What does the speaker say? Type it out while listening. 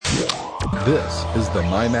This is the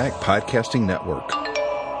MyMac Podcasting Network.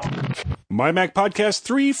 MyMac Podcast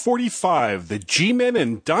 345, The G-Men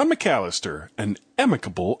and Don McAllister, an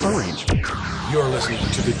amicable arrangement. You're listening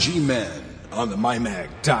to the G-Men on the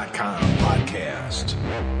MyMac.com podcast.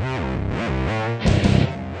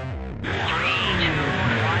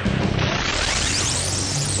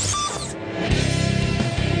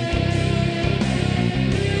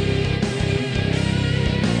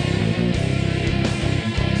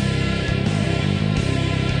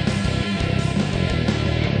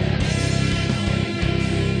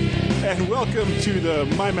 And welcome to the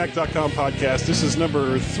MyMac.com podcast. This is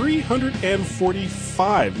number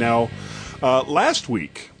 345. Now, last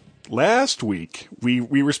week, we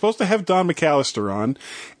were supposed to have Don McAllister on,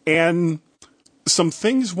 and some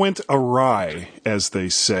things went awry, as they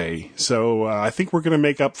say. So I think we're going to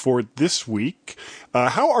make up for it this week.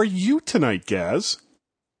 How are you tonight, Gaz?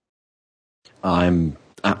 I'm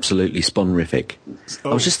absolutely sponsorific. I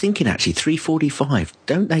was just thinking, actually, 345.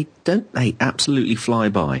 Don't they absolutely fly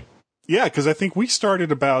by? Yeah, because I think we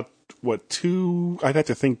started about, I'd have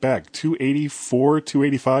to think back, 284,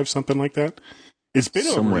 285, something like that. It's been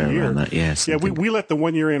somewhere over a year. Around that, yeah. Yeah, we let the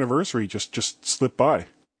 1 year anniversary just slip by.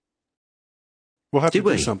 We'll have to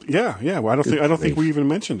do something. Yeah. Well, I don't think we even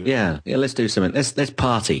mentioned it. Yeah. Let's do something. Let's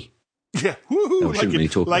party. Yeah, woohoo! No, we shouldn't really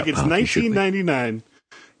talk about it's party, 1999,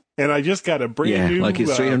 and I just got a brand new. Like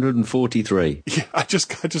it's 343. Yeah, I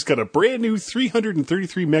just got a brand new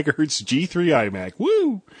 333 megahertz G3 iMac.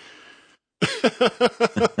 Woo!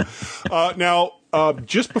 Now,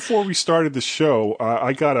 just before we started the show,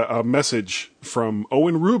 I got a message from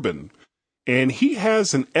Owen Rubin, and he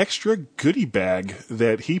has an extra goodie bag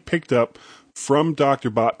that he picked up from Dr.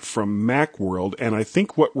 Bot from Macworld, and I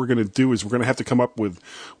think what we're going to do is we're going to have to come up with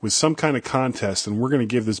some kind of contest, and we're going to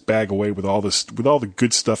give this bag away with all the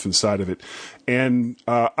good stuff inside of it. And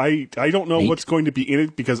I don't know what's going to be in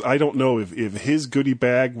it, because I don't know if his goodie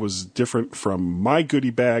bag was different from my goodie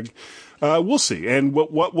bag. We'll see. And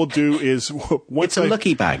what we'll do is it's a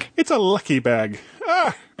lucky bag. It's a lucky bag.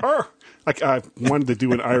 Like I wanted to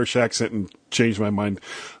do an Irish accent and change my mind,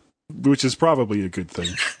 which is probably a good thing.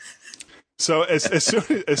 So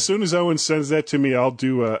as soon as Owen sends that to me, I'll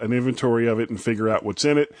do an inventory of it and figure out what's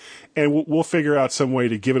in it, and we'll figure out some way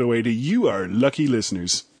to give it away to you, our lucky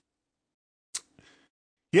listeners.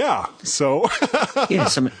 Yeah. So yeah,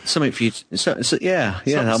 something for you. Yeah.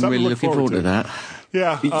 I'm really looking forward to that.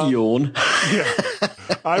 Yeah. Yawn. Yeah.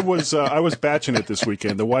 I was batching it this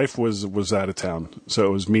weekend. The wife was out of town, so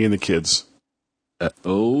it was me and the kids.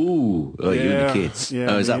 You and the kids.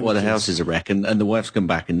 Yeah, is that why the house is a wreck and the wife's come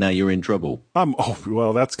back and now you're in trouble?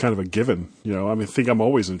 Well, that's kind of a given. I think I'm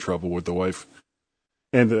always in trouble with the wife.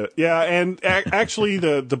 And actually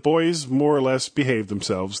the boys more or less behave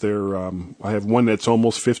themselves. They're I have one that's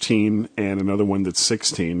almost 15 and another one that's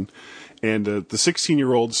 16, and the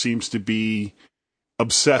 16-year-old seems to be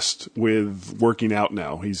obsessed with working out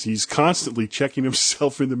now. He's constantly checking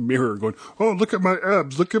himself in the mirror, going, "Oh, look at my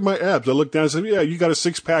abs! Look at my abs!" I look down and say, "Yeah, you got a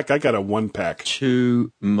 6-pack. I got a 1-pack."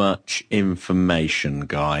 Too much information,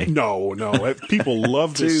 Guy. No, people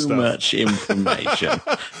love this stuff. Too much information.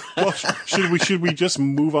 Well, should we just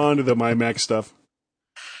move on to the MyMac stuff?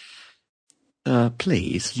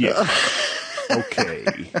 Please. Yeah. Okay.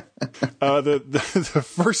 The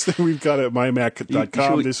first thing we've got at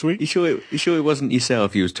mymac.com this week. You sure it wasn't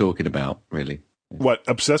yourself you was talking about, really? What,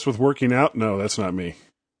 obsessed with working out? No, that's not me.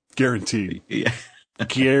 Guaranteed. Yeah.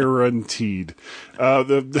 Guaranteed.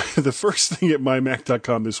 The first thing at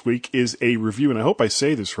mymac.com this week is a review, and I hope I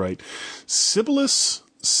say this right. Sibelius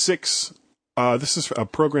 6. This is a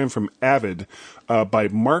program from Avid by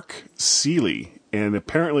Mark Seeley, and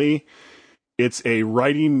apparently it's a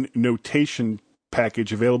writing notation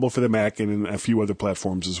package available for the Mac and in a few other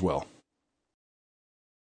platforms as well.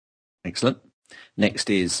 Excellent.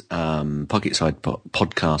 Next is Pocket Side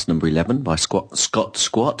Podcast number 11 by Scott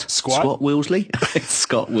Wilsley. Scott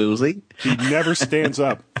Wilsley. He never stands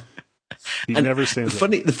up.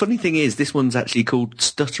 The funny thing is, this one's actually called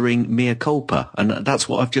Stuttering Mea Culpa, and that's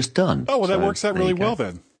what I've just done. Oh, well, that works out really well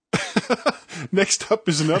then. Next up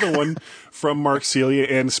is another one from Mark Celia,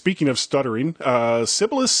 and speaking of stuttering,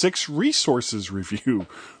 Sibelius 6 Resources Review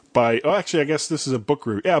by, I guess this is a book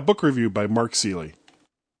review. Yeah, a book review by Mark Seeley.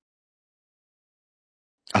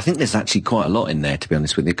 I think there's actually quite a lot in there, to be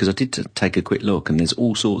honest with you, because I did take a quick look, and there's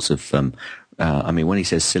all sorts of, when he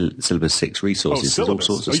says Syllabus 6 Resources, there's all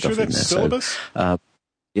sorts of stuff in there. Syllabus?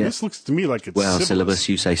 Yeah. This looks to me like it's syllabus.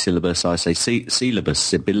 You say syllabus, I say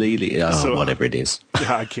syllabus, whatever it is.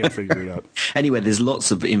 Yeah, I can't figure it out. Anyway, there's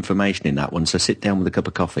lots of information in that one, so sit down with a cup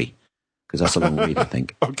of coffee, because that's a long read, I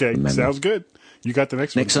think. Okay, sounds good. You got the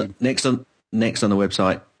next one. Next on the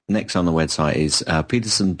website. Next on the website is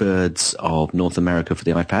Peterson Birds of North America for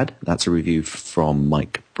the iPad. That's a review from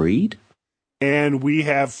Mike Breed. And we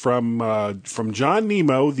have from John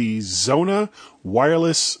Nemo the Zona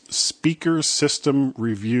wireless speaker system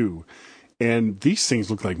review. And these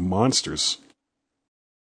things look like monsters.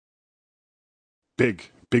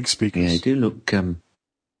 Big speakers. Yeah, they do look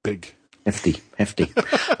big. Hefty.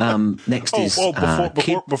 Next is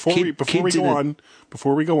before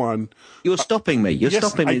we go on. You're stopping me.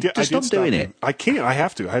 Stop doing it. I can't. I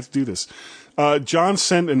have to do this. John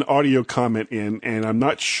sent an audio comment in, and I'm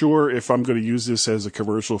not sure if I'm going to use this as a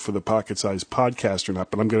commercial for the Pocket Size Podcast or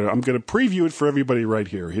not, but I'm going to preview it for everybody right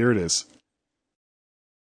here. Here it is.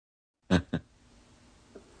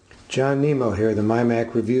 John Nemo here, the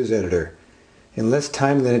MyMac Reviews editor. In less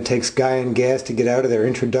time than it takes Guy and Gaz to get out of their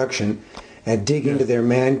introduction and dig into their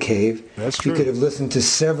man cave, you could have listened to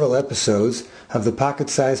several episodes of the Pocket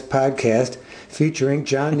Size Podcast featuring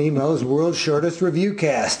John Nemo's World's Shortest Review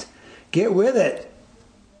Cast. Get with it.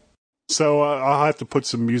 So I'll have to put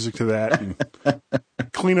some music to that and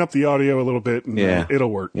clean up the audio a little bit, and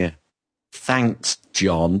it'll work. Yeah. Thanks,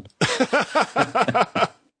 John.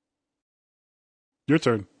 Your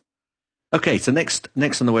turn. Okay, so next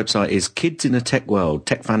on the website is Kids in a Tech World,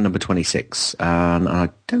 Tech Fan number 26. And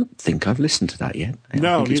I don't think I've listened to that yet.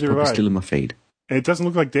 No, I think neither have I. Still in my feed. It doesn't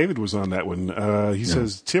look like David was on that one. He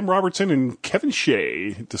says, Tim Robertson and Kevin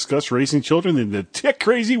Shea discuss raising children in the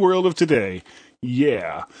tech-crazy world of today.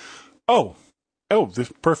 Yeah. Oh,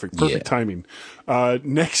 perfect timing.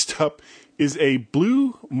 Next up is a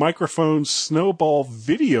Blue Microphone Snowball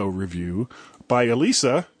video review by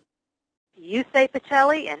Elisa. You say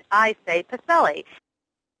Pacelli, and I say Pacelli.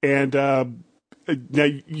 And now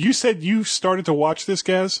you said you started to watch this,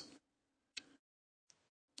 Gaz?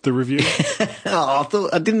 The review? I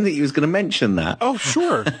didn't think you was going to mention that. Oh,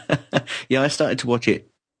 sure. Yeah, I started to watch it,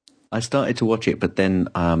 but then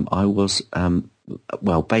I was,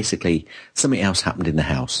 basically something else happened in the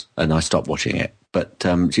house, and I stopped watching it. But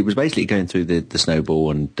she was basically going through the Snowball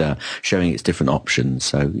and showing its different options.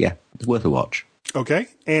 So, yeah, it's worth a watch. Okay,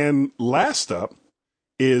 and last up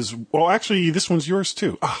is, well, actually, this one's yours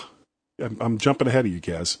too. I'm jumping ahead of you,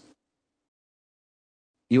 Gaz.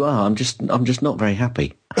 You are. I'm just not very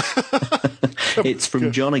happy. It's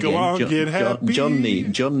from John again. Go on, get happy.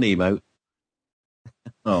 John Nemo.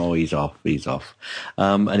 Oh, he's off.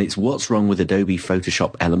 And it's What's Wrong with Adobe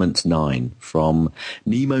Photoshop Elements 9 from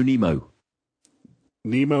Nemo. No,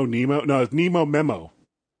 it's Nemo Memo.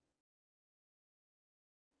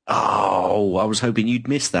 Oh, I was hoping you'd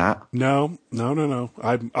miss that. No.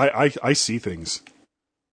 I see things.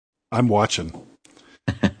 I'm watching.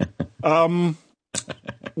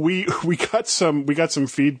 We got some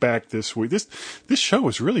feedback this week. This show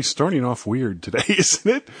is really starting off weird today, isn't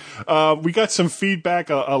it? We got some feedback,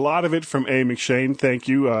 a lot of it from A. McShane. Thank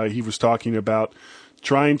you. He was talking about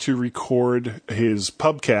trying to record his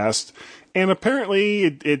pubcast, and apparently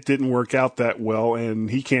it didn't work out that well, and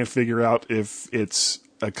he can't figure out if it's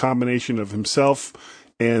a combination of himself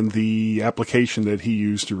and the application that he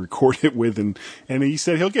used to record it with. And he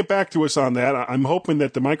said he'll get back to us on that. I'm hoping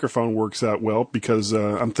that the microphone works out well, because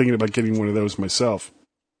I'm thinking about getting one of those myself.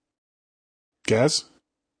 Gaz?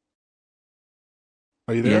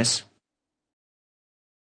 Are you there? Yes.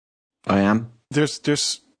 I am.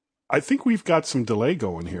 I think we've got some delay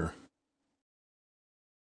going here.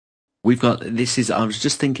 I was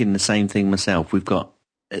just thinking the same thing myself. We've got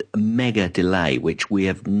a mega delay, which we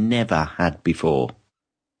have never had before.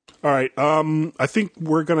 All right. I think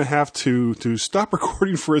we're going to have to stop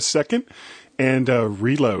recording for a second and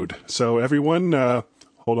reload. So everyone,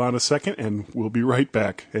 hold on a second, and we'll be right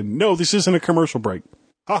back. And no, this isn't a commercial break.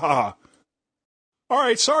 Ha ha ha. All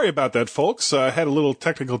right. Sorry about that, folks. I had a little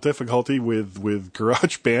technical difficulty with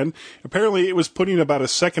GarageBand. Apparently, it was putting about a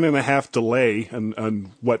second and a half delay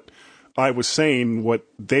on what I was saying, what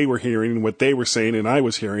they were hearing, and what they were saying, and I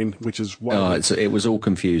was hearing, which is why it was all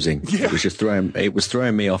confusing. Yeah. It was just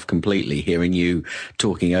throwing me off completely, hearing you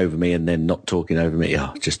talking over me and then not talking over me.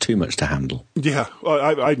 Oh, just too much to handle. Yeah,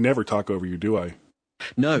 I never talk over you, do I?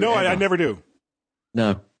 No, I never do.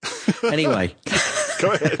 No. Anyway.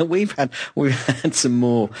 Go ahead. We've had some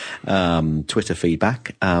more Twitter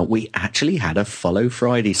feedback. We actually had a Follow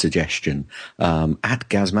Friday suggestion at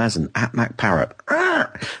Gazmaz at MacParrot.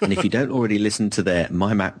 And if you don't already listen to their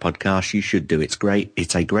My Mac podcast, you should do. It's great.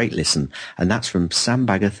 It's a great listen. And that's from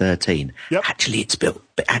Sandbagger 13. Yep. Actually, it's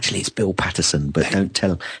Bill Patterson, but don't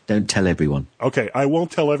tell everyone. Okay, I won't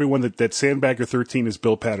tell everyone that Sandbagger 13 is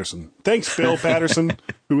Bill Patterson. Thanks, Bill Patterson,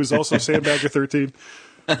 who is also Sandbagger 13.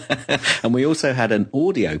 And we also had an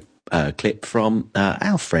audio clip from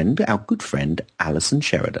our good friend, Alison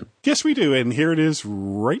Sheridan. Yes, we do, and here it is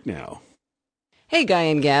right now. Hey, Guy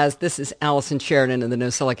and Gaz, this is Alison Sheridan of the No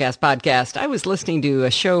Silicast podcast. I was listening to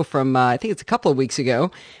a show from, I think it's a couple of weeks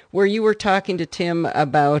ago, where you were talking to Tim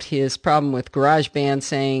about his problem with GarageBand,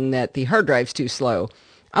 saying that the hard drive's too slow.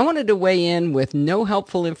 I wanted to weigh in with no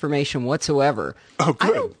helpful information whatsoever. Oh, good.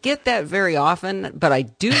 I don't get that very often, but I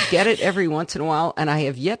do get it every once in a while, and I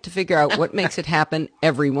have yet to figure out what makes it happen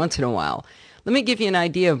every once in a while. Let me give you an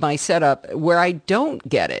idea of my setup where I don't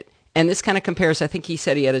get it. And this kind of compares, I think he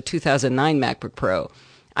said he had a 2009 MacBook Pro.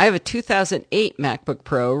 I have a 2008 MacBook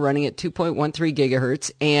Pro running at 2.13 gigahertz,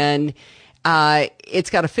 and it's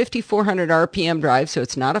got a 5400 RPM drive, so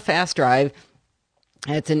it's not a fast drive.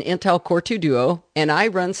 It's an Intel Core 2 Duo, and I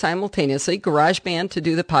run simultaneously GarageBand to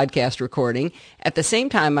do the podcast recording. At the same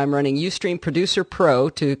time, I'm running Ustream Producer Pro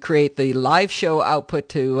to create the live show output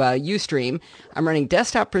to Ustream. I'm running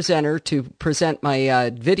Desktop Presenter to present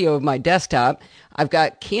my video of my desktop. I've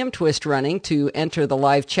got CamTwist running to enter the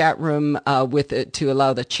live chat room with it to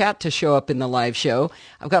allow the chat to show up in the live show.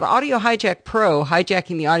 I've got Audio Hijack Pro,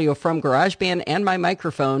 hijacking the audio from GarageBand and my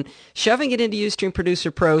microphone, shoving it into Ustream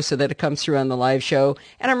Producer Pro so that it comes through on the live show,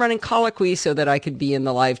 and I'm running Colloquy so that I could be in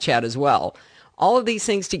the live chat as well. All of these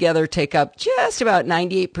things together take up just about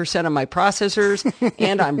 98% of my processors,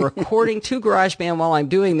 and I'm recording to GarageBand while I'm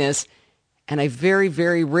doing this, and I very,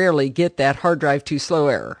 very rarely get that hard drive too slow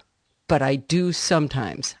error. But I do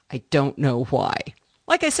sometimes. I don't know why.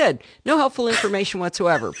 Like I said, no helpful information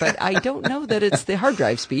whatsoever, but I don't know that it's the hard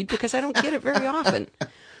drive speed because I don't get it very often.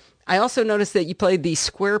 I also noticed that you played the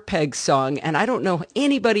Square Peg song, and I don't know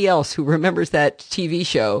anybody else who remembers that TV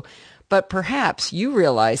show, but perhaps you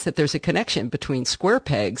realize that there's a connection between Square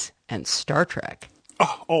Pegs and Star Trek.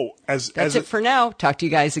 That's it for now. Talk to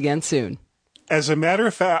you guys again soon. As a matter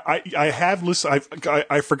of fact, I have listened.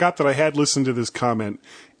 I forgot that I had listened to this comment.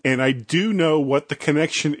 And I do know what the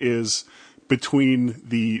connection is between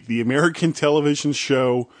the American television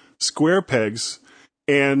show Square Pegs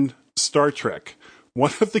and Star Trek.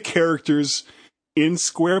 One of the characters in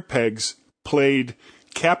Square Pegs played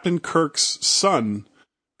Captain Kirk's son,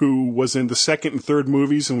 who was in the second and third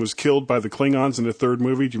movies and was killed by the Klingons in the third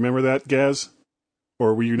movie. Do you remember that, Gaz?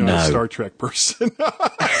 Or were you not a Star Trek person?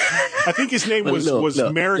 I think his name was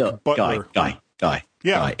Merrick Butler. Guy.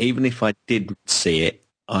 Even if I did see it,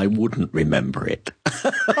 I wouldn't remember it.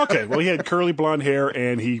 Okay, well, he had curly blonde hair,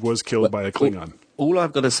 and he was killed by a Klingon. All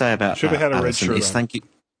I've got to say about Should have had a red Alison, shirt is on. thank you.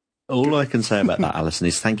 All I can say about that, Alison,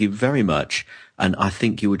 is thank you very much, and I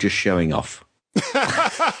think you were just showing off.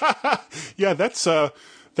 Yeah,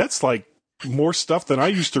 that's like more stuff than I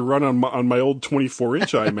used to run on my old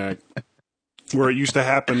 24-inch iMac. Where it used to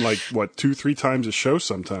happen, like, 2-3 times a show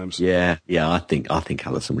sometimes. Yeah. I think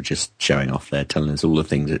Alison was just showing off there, telling us all the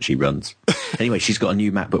things that she runs. Anyway, she's got a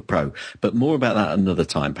new MacBook Pro, but more about that another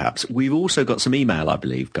time, perhaps. We've also got some email, I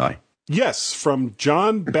believe, Guy. Yes, from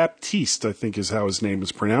John Baptiste, I think is how his name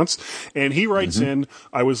is pronounced. And he writes in,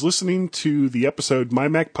 I was listening to the episode My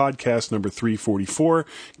Mac Podcast number 344.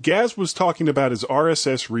 Gaz was talking about his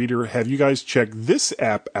RSS reader. Have you guys checked this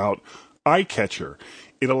app out, iCatcher?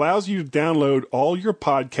 It allows you to download all your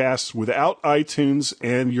podcasts without iTunes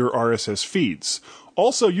and your RSS feeds.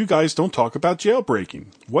 Also, you guys don't talk about jailbreaking.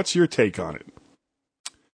 What's your take on it?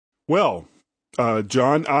 Well,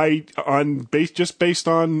 John, based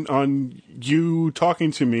on you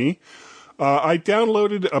talking to me, I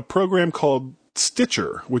downloaded a program called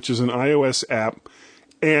Stitcher, which is an iOS app,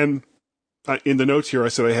 and in the notes here, I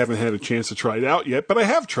said I haven't had a chance to try it out yet, but I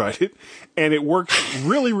have tried it, and it works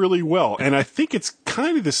really, really well. And I think it's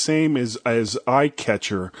kind of the same as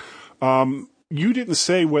iCatcher. You didn't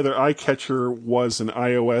say whether iCatcher was an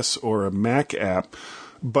iOS or a Mac app,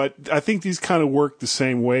 but I think these kind of work the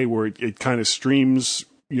same way, where it kind of streams,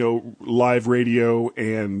 live radio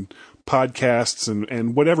and podcasts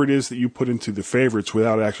and whatever it is that you put into the favorites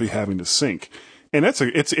without actually having to sync. And it's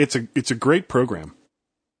a great program.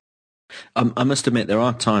 I must admit, there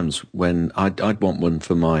are times when I'd want one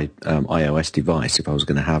for my iOS device if I was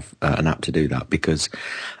going to have an app to do that, because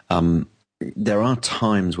there are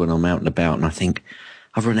times when I'm out and about and I think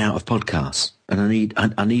I've run out of podcasts and I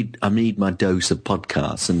need my dose of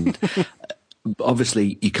podcasts, and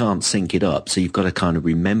obviously you can't sync it up, so you've got to kind of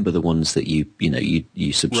remember the ones that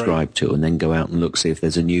you subscribe to, and then go out and see if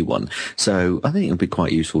there's a new one. So I think it would be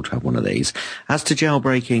quite useful to have one of these. As to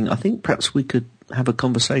jailbreaking, I think perhaps we could have a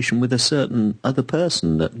conversation with a certain other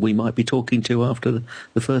person that we might be talking to after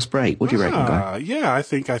the first break. What do you reckon, Guy? Yeah, I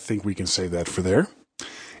think we can save that for there.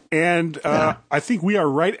 And I think we are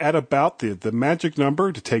right at about the magic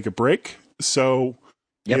number to take a break. So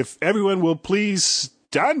if everyone will please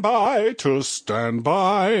Stand by to stand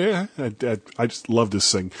by. I just love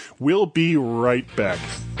this thing. We'll be right back.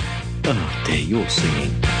 Oh dear, you're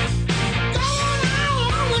singing.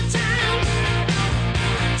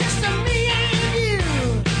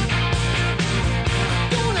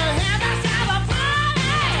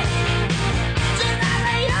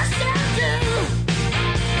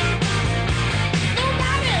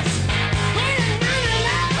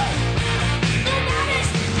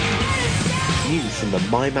 From the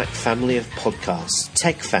MyMac family of podcasts,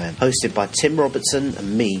 Tech Fan, hosted by Tim Robertson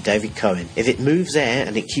and me, David Cohen. If it moves air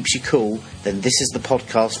and it keeps you cool, then this is the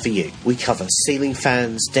podcast for you. We cover ceiling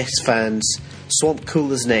fans, desk fans, swamp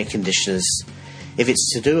coolers and air conditioners. If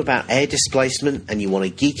it's to do about air displacement and you want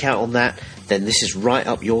to geek out on that, then this is right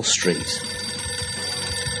up your street.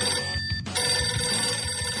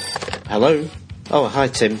 Hello? Oh, hi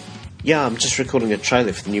Tim. Yeah, I'm just recording a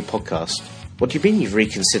trailer for the new podcast. What do you mean you've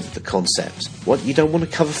reconsidered the concept? What, you don't want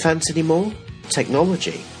to cover fans anymore?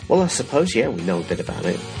 Technology? Well, I suppose, yeah, we know a bit about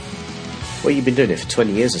it. Well, you've been doing it for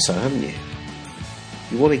 20 years or so, haven't you?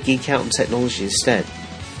 You want to geek out on technology instead?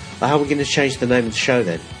 Well, how are we going to change the name of the show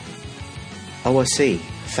then? Oh, I see.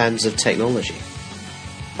 Fans of Technology.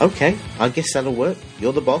 Okay, I guess that'll work.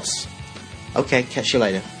 You're the boss. Okay, catch you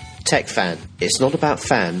later. Tech Fan. It's not about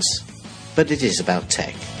fans, but it is about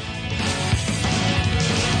tech.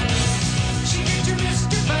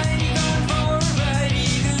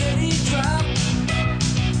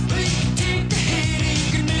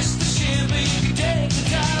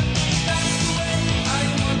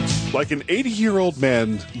 Like an 80-year-old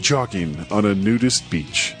man jogging on a nudist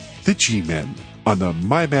beach. The G-Men on the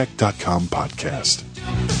MyMac.com podcast.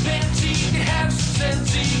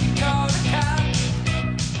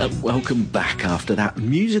 Welcome back after that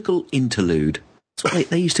musical interlude. That's what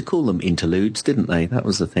they used to call them, interludes, didn't they? That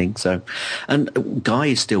was the thing. So, and Guy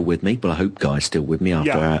is still with me. Well, I hope Guy's still with me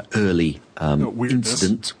after our early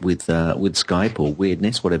incident with Skype or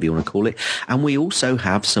weirdness, whatever you want to call it. And we also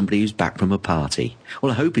have somebody who's back from a party.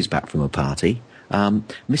 Well, I hope he's back from a party.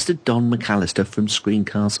 Mr. Don McAllister from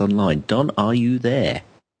Screencast Online. Don, are you there?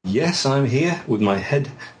 Yes, I'm here with my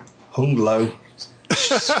head hung low.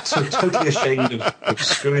 So totally ashamed of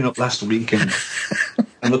screwing up last week and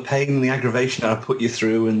the pain and the aggravation I put you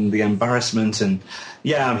through and the embarrassment. And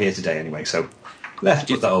yeah, I'm here today anyway, so let's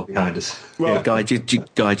put that all behind us. Well, yeah. Guy, do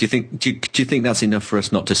you think that's enough for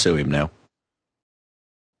us not to sue him now?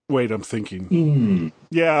 Wait, I'm thinking.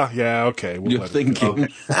 Yeah, okay. You're thinking. Okay.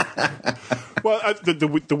 Well,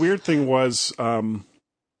 the weird thing was, I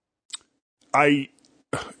don't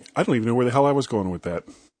even know where the hell I was going with that.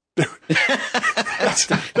 That's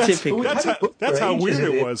how weird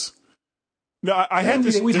it was. No, I had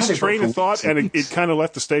this train of thought, and it kind of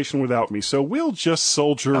left the station without me. So we'll just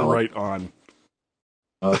soldier right on.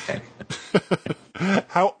 Okay.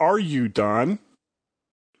 How are you, Don?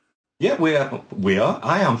 Yeah, we are.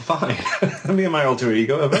 I am fine. Me and my alter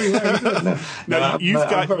ego are very good.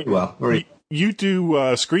 I'm very well. You do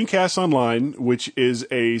Screencast Online, which is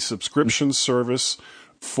a subscription service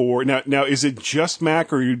for now. Is it just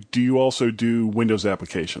Mac, or do you also do Windows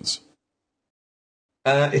applications?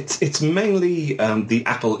 It's mainly the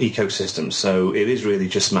Apple ecosystem, so it is really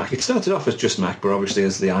just Mac. It started off as just Mac, but obviously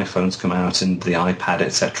as the iPhones come out and the iPad,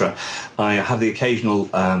 etc., I have the occasional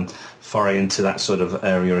foray into that sort of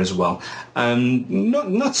area as well.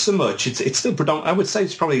 Not so much. It's still predominant. I would say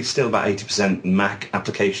it's probably still about 80% Mac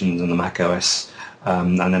applications and the Mac OS,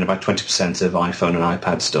 and then about 20% of iPhone and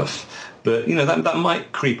iPad stuff. But that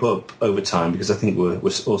might creep up over time, because I think we're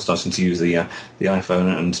all starting to use the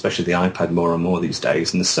iPhone and especially the iPad more and more these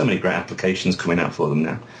days. And there's so many great applications coming out for them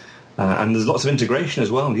now, and there's lots of integration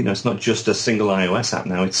as well. It's not just a single iOS app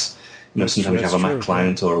now. It's sometimes you have a Mac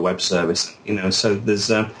client or a web service. So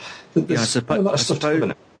there's a lot of stuff to cover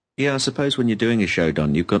now. Yeah, I suppose when you're doing a show,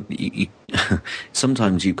 Don,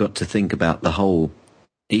 sometimes you've got to think about the whole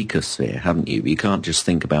ecosphere, haven't you? You can't just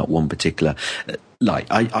think about one particular. Like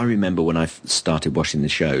I remember when I started watching the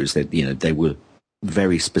shows that they were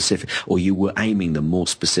very specific, or you were aiming them more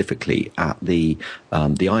specifically at the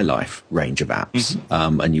iLife range of apps,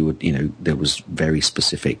 and you would there was very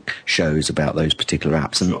specific shows about those particular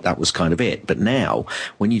apps, and that was kind of it. But now,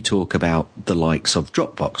 when you talk about the likes of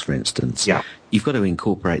Dropbox, for instance, you've got to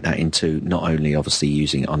incorporate that into not only obviously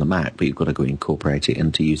using it on the Mac, but you've got to incorporate it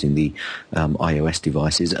into using the iOS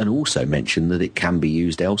devices, and also mention that it can be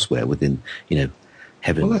used elsewhere within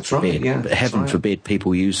Heaven Well, that's forbid. right, yeah, But heaven forbid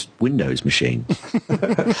people use Windows machines.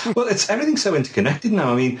 Well, everything's so interconnected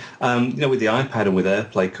now. I mean, with the iPad and with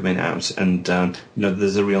AirPlay coming out, and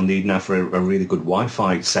there's a real need now for a really good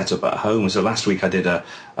Wi-Fi setup at home. So last week I did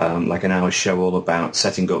like an hour show all about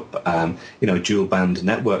setting up dual band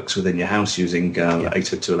networks within your house using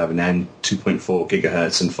 802.11n, 2.4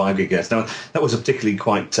 gigahertz, and 5 gigahertz. Now that was a particularly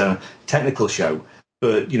quite technical show.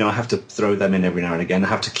 But, I have to throw them in every now and again. I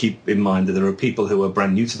have to keep in mind that there are people who are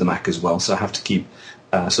brand new to the Mac as well, so I have to keep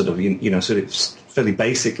sort of fairly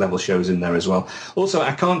basic level shows in there as well. Also,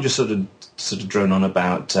 I can't just sort of drone on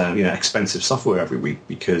about expensive software every week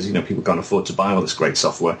because people can't afford to buy all this great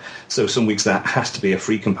software. So some weeks that has to be a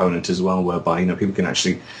free component as well, whereby people can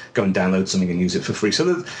actually go and download something and use it for free.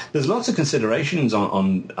 So there's lots of considerations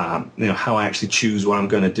on how I actually choose what I'm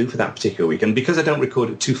going to do for that particular week, and because I don't record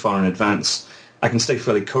it too far in advance, I can stay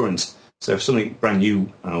fairly current. So if something brand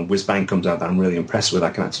new, whiz bang comes out that I'm really impressed with, I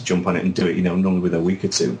can actually jump on it and do it, normally within a week or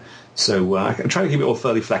two. So I can try to keep it all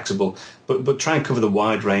fairly flexible, but try and cover the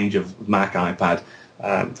wide range of Mac, iPad,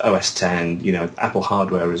 OS X, Apple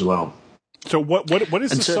hardware as well. So what is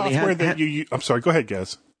the software that you use? I'm sorry, go ahead,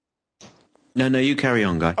 Gaz. No, you carry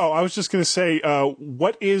on, Guy. Oh, I was just going to say,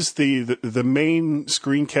 what is the main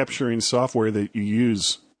screen capturing software that you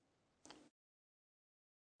use?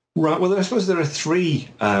 Right. Well, I suppose there are three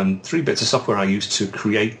bits of software I use to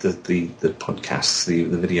create the podcasts, the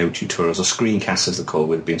video tutorials, or screencasts as they're called,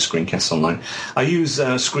 with being screencasts online. I use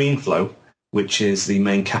ScreenFlow, which is the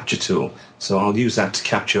main capture tool. So I'll use that to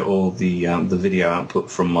capture all the video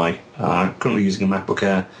output from my currently using a MacBook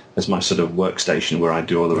Air as my sort of workstation where I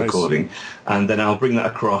do all the recording, and then I'll bring that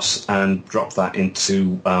across and drop that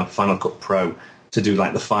into Final Cut Pro to do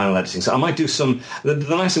like the final editing. So I might do some. The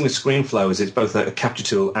nice thing with ScreenFlow is it's both a capture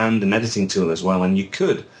tool and an editing tool as well, and you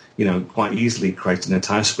could, quite easily create an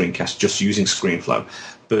entire screencast just using ScreenFlow.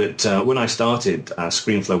 But when I started,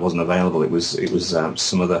 ScreenFlow wasn't available. It was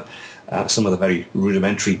some of the very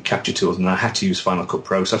rudimentary capture tools, and I had to use Final Cut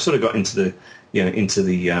Pro. So I sort of got into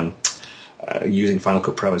the using Final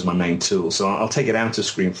Cut Pro as my main tool. So I'll take it out of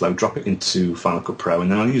ScreenFlow, drop it into Final Cut Pro,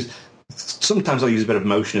 and then sometimes I'll use a bit of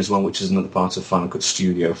Motion as well, which is another part of Final Cut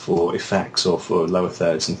Studio for effects or for lower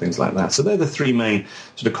thirds and things like that. So they're the three main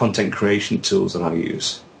sort of content creation tools that I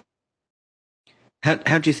use. How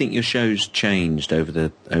do you think your show's changed over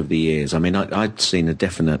the years? I mean, I'd seen a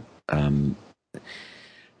definite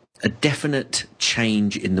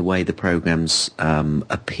change in the way the programs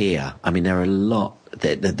appear. I mean, there are a lot.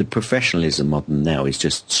 The professionalism of them now is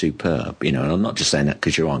just superb, and I'm not just saying that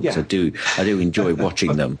because you're on, because I do enjoy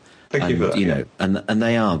watching them. Thank you for that, and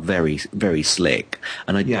they are very, very slick.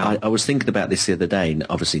 And I was thinking about this the other day, and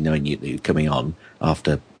obviously knowing you coming on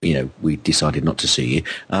after we decided not to see you,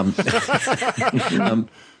 and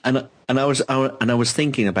I was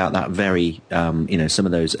thinking about that very some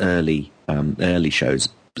of those early shows.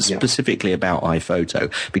 Specifically about iPhoto,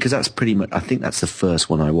 because that's pretty much, I think that's the first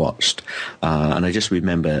one I watched, and I just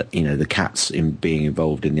remember the cats being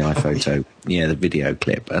involved in the iPhoto the video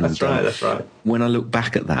clip, and that's right. When I look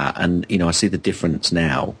back at that, and I see the difference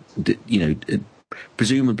now,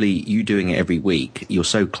 presumably you doing it every week, you're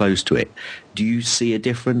so close to it, do you see a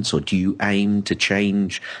difference, or do you aim to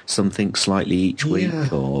change something slightly each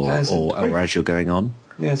week, or as you're going on?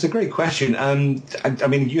 Yeah, it's a great question. I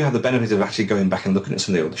mean, you have the benefit of actually going back and looking at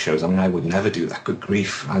some of the older shows. I mean, I would never do that. Good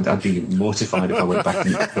grief. I'd be mortified if I went back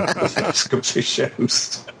and looked at the first couple of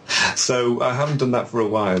shows. So I haven't done that for a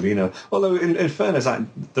while, Although, in fairness,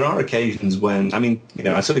 there are occasions when,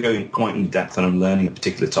 I sort of go quite in depth and I'm learning a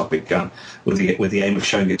particular topic with the aim of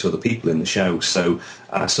showing it to other people in the show. So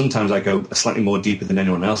sometimes I go slightly more deeper than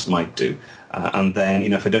anyone else might do. And then,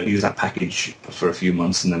 if I don't use that package for a few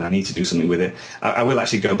months and then I need to do something with it, I will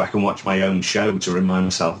actually go back and watch my own show to remind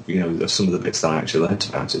myself, of some of the bits that I actually learned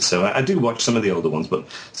about it. So I do watch some of the older ones, but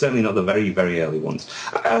certainly not the very, very early ones.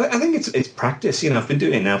 I think it's practice. I've been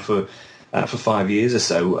doing it now for 5 years or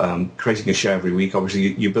so, creating a show every week.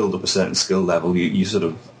 Obviously, you build up a certain skill level. You sort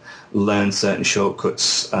of learn certain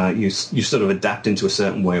shortcuts. You sort of adapt into a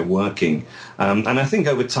certain way of working. And I think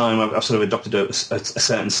over time I've sort of adopted a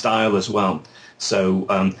certain style as well. So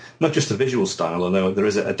not just a visual style, although there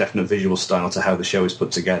is a definite visual style to how the show is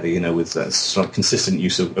put together, with sort of consistent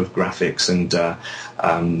use of graphics and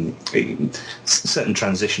certain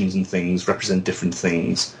transitions and things represent different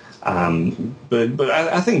things. But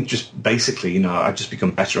I think just basically, I've just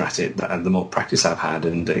become better at it the more practice I've had.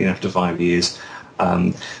 And after 5 years,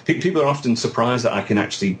 people are often surprised that I can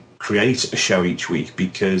actually create a show each week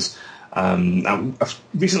because I've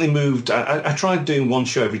recently moved. I tried doing one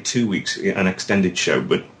show every 2 weeks, an extended show,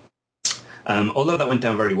 but Although that went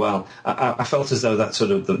down very well, I felt as though that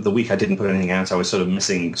sort of the week I didn't put anything out, I was sort of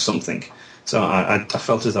missing something. So I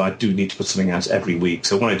felt as though I do need to put something out every week.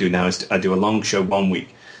 So what I do now is I do a long show one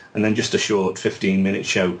week, and then just a short 15-minute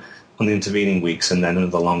show on the intervening weeks, and then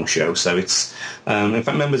another long show. So it's, in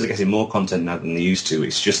fact, members are getting more content now than they used to.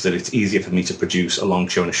 It's just that it's easier for me to produce a long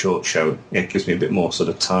show and a short show. It gives me a bit more sort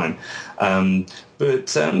of time.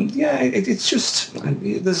 It's just,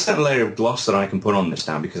 there's a certain layer of gloss that I can put on this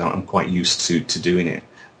now because I'm quite used to doing it.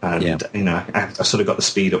 And, I sort of got the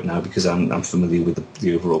speed up now because I'm familiar with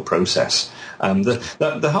the overall process.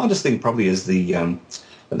 The hardest thing probably is the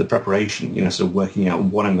preparation, sort of working out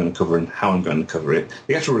what I'm going to cover and how I'm going to cover it.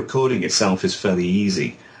 The actual recording itself is fairly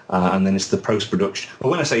easy, and then it's the post-production. Well,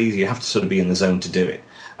 when I say easy, you have to sort of be in the zone to do it.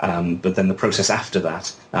 But then the process after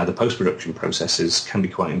that, the post-production processes can be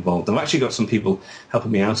quite involved. I've actually got some people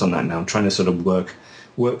helping me out on that now. I'm trying to sort of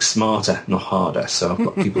work smarter, not harder. So I've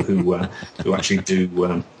got people who actually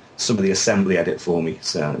do some of the assembly edit for me.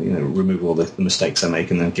 So, remove all the mistakes I make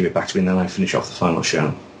and then give it back to me, and then I finish off the final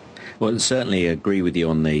show. Well, I certainly agree with you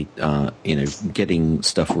on the, getting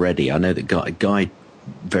stuff ready. I know that Guy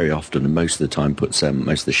very often and most of the time puts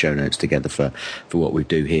most of the show notes together for what we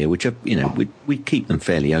do here, which are, we keep them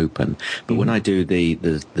fairly open. But when I do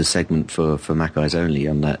the segment for Mac Eyes Only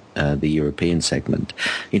on that, the European segment,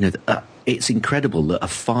 it's incredible that a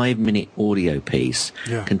 5-minute audio piece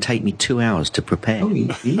can take me 2 hours to prepare. I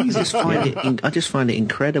just find it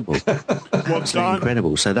incredible. Absolutely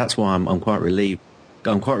incredible. So that's why I'm quite relieved.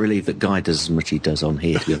 I'm quite relieved that Guy does as much as he does on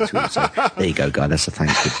here, to be honest with you. So there you go, Guy. That's a thank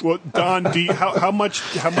you. Well, Don, how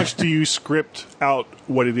much do you script out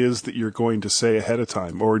what it is that you're going to say ahead of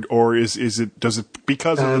time, or does it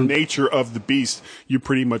because of the nature of the beast you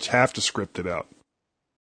pretty much have to script it out?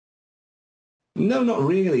 No, not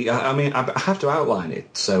really. I mean, I have to outline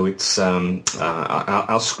it, so it's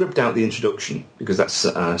I'll script out the introduction because that's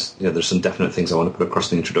there's some definite things I want to put across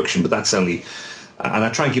the introduction, but that's only. And I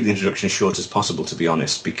try and keep the introduction as short as possible, to be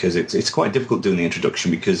honest, because it's quite difficult doing the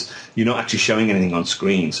introduction because you're not actually showing anything on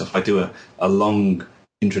screen. So if I do a long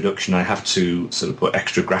introduction, I have to sort of put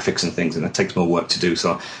extra graphics and things, and that takes more work to do.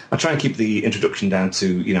 So I try and keep the introduction down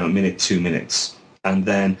to, a minute, 2 minutes. And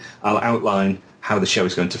then I'll outline how the show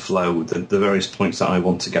is going to flow, the various points that I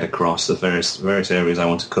want to get across, the various areas I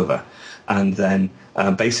want to cover. And then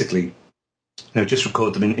basically, just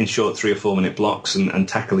record them in short 3 or 4 minute blocks and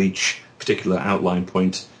tackle each particular outline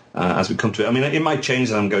point as we come to it. I mean, it might change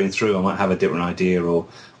as I'm going through. I might have a different idea, or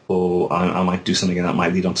I might do something that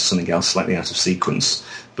might lead on to something else slightly out of sequence.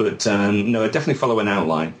 But I definitely follow an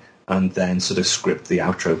outline and then sort of script the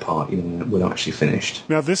outro part, when I'm actually finished.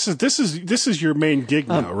 Now, this is your main gig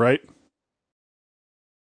now, right?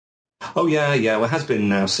 Oh yeah. Well, it has been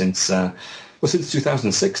now since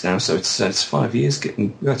 2006 now. So it's 5 years.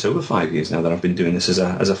 That's over 5 years now that I've been doing this as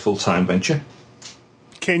a full-time venture.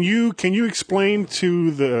 Can you explain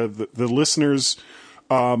to the listeners,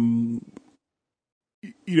 what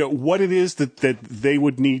it is that they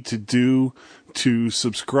would need to do to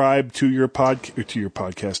subscribe to your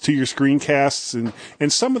podcast, to your screencasts,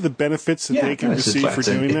 and some of the benefits that they can receive for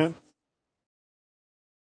doing that?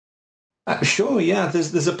 Sure, yeah.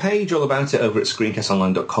 There's a page all about it over at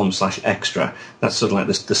screencastonline.com/extra. That's sort of like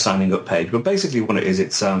the signing up page. But basically what it is,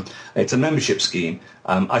 it's a membership scheme.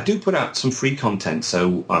 I do put out some free content.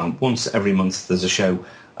 So once every month there's a show,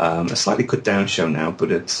 a slightly cut down show now, but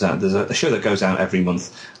there's a show that goes out every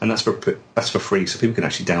month, and that's for free. So people can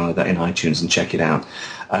actually download that in iTunes and check it out.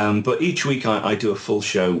 But each week I do a full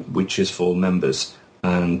show, which is for members.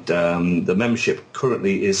 And the membership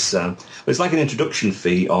currently is it's like an introduction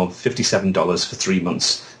fee of $57 for 3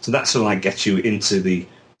 months. So that sort of like gets you into the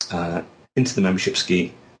membership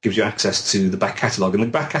scheme, gives you access to the back catalogue, and the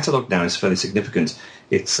back catalogue now is fairly significant.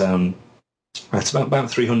 It's about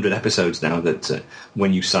 300 episodes now that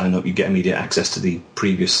when you sign up, you get immediate access to the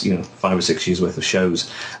previous 5 or 6 years worth of shows,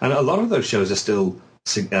 and a lot of those shows are still.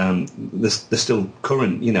 They're still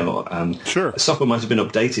current, Sure. Software might have been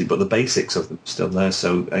updated, but the basics of them are still there.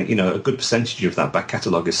 So, a good percentage of that back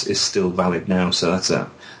catalogue is still valid now. So that's a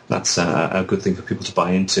good thing for people to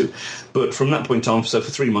buy into. But from that point on, so for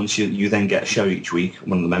 3 months, you then get a show each week,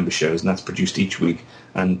 one of the member shows, and that's produced each week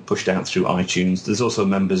and pushed out through iTunes. There's also a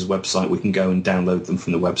members website. We can go and download them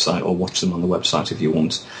from the website or watch them on the website if you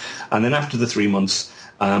want. And then after the 3 months,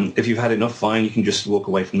 if you've had enough, fine, you can just walk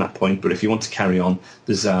away from that point. But if you want to carry on,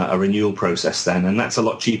 there's a renewal process then, and that's a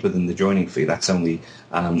lot cheaper than the joining fee. That's only,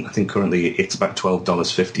 I think currently it's about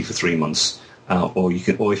 $12.50 for 3 months. Or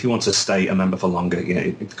if you want to stay a member for longer,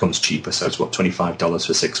 it becomes cheaper. So it's $25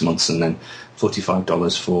 for 6 months, and then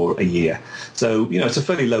 $45 for a year. So it's a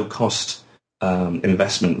fairly low cost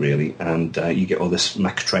investment, really, and you get all this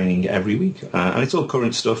Mac training every week. And it's all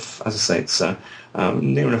current stuff. As I say, it's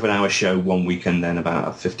near enough an hour show one week and then about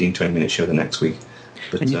a 15, 20-minute show the next week.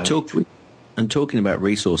 But, and talking about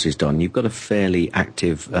resources, Don, you've got a fairly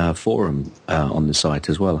active forum on the site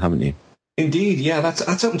as well, haven't you? Indeed, yeah,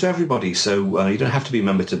 that's open to everybody. So you don't have to be a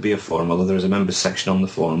member to be a forum, although there is a members section on the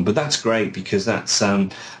forum. But that's great because that's a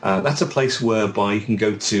place whereby you can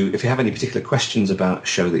go to if you have any particular questions about a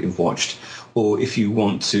show that you've watched, or if you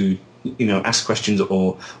want to, ask questions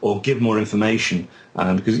or give more information.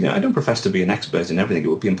 Because I don't profess to be an expert in everything. It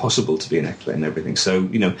would be impossible to be an expert in everything. So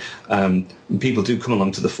people do come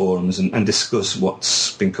along to the forums and discuss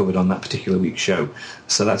what's been covered on that particular week's show.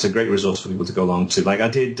 So that's a great resource for people to go along to. Like I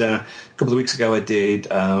did a couple of weeks ago, I did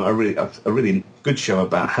a really good show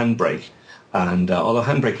about Handbrake. And although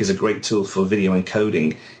Handbrake is a great tool for video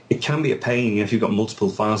encoding, it can be a pain if you've got multiple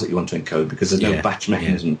files that you want to encode because there's no batch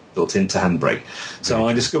mechanism built into Handbrake. So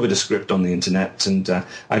I discovered a script on the internet, and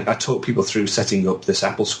I taught people through setting up this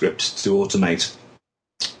Apple script to automate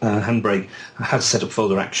Handbrake, how to set up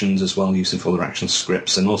folder actions as well using folder action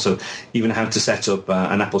scripts, and also even how to set up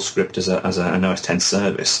an Apple script as an OS X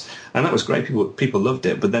service. And that was great. People loved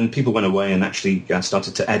it. But then people went away and actually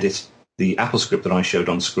started to edit the Apple script that I showed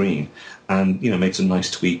on screen, and made some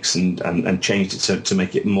nice tweaks and changed it to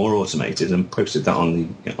make it more automated, and posted that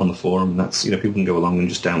on the forum. And that's people can go along and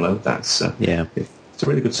just download that. So, it's a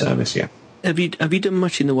really good service. Yeah. Have you done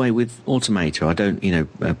much in the way with Automator? I don't,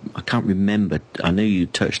 I can't remember. I know you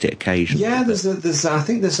touched it occasionally. Yeah, I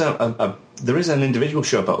think there is an individual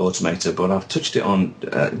show about Automator, but I've touched it on.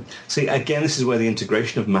 See, again, this is where the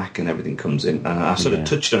integration of Mac and everything comes in. I've sort of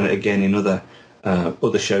touched on it again in other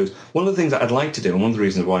shows. One of the things that I'd like to do, and one of the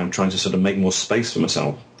reasons why I'm trying to sort of make more space for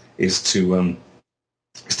myself, is to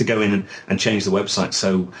go in and change the website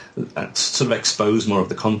so sort of expose more of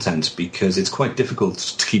the content, because it's quite difficult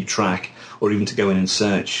to keep track or even to go in and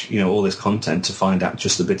search all this content to find out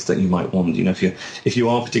just the bits that you might want. If you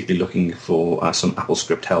are particularly looking for some Apple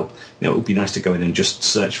script help, it would be nice to go in and just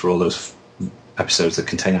search for all those episodes that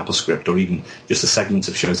contain AppleScript, or even just the segments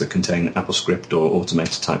of shows that contain AppleScript or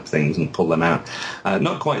Automator type things, and pull them out.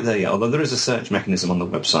 Not quite there yet, although there is a search mechanism on the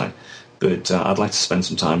website. But I'd like to spend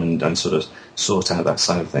some time and sort of sort out that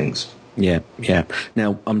side of things. Yeah.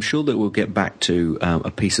 Now, I'm sure that we'll get back to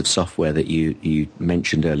a piece of software that you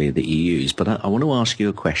mentioned earlier that you use, but I want to ask you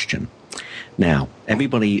a question. Now,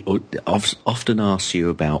 everybody often asks you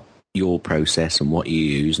about your process and what you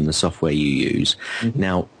use and the software you use. Mm-hmm.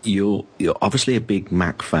 Now, you're obviously a big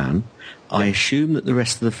Mac fan. I assume that the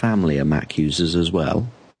rest of the family are Mac users as well.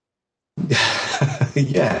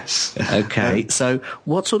 Yes. Okay, so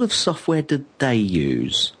what sort of software did they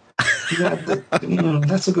use?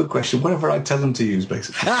 That's a good question. Whatever I tell them to use,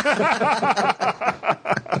 basically.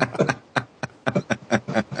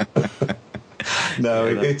 No,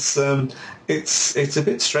 it's a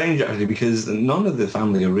bit strange actually, because none of the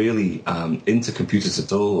family are really into computers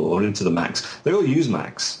at all, or into the Macs. They all use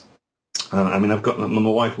Macs. I've got my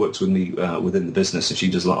wife works with me within the business, and she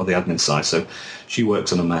does a lot of the admin side. So she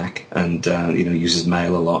works on a Mac and uses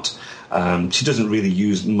Mail a lot. She doesn't really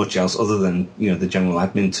use much else other than the general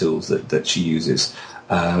admin tools that she uses.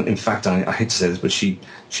 In fact, I hate to say this, but she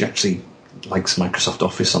actually likes Microsoft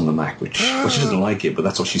Office on the Mac, which she doesn't like it, but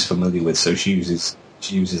that's what she's familiar with. So she uses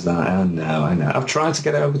that. I know. I've tried to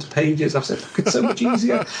get her over to Pages. I've said, look, it's so much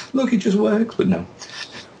easier. Look, it just works, but no.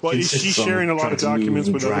 Well, is she sharing a lot of documents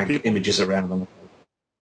with other people? Images around them.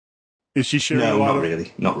 Is she sharing a lot? No,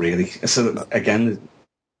 not really. So again,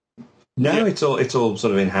 it's all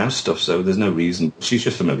sort of in-house stuff. So there's no reason. She's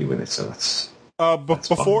just familiar with it. So that's.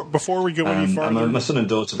 Before we go any farther, my son and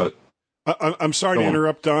daughter both. I'm sorry to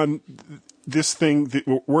interrupt, Don. This thing,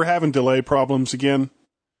 we're having delay problems again.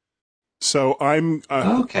 So I'm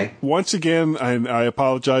okay. Once again, I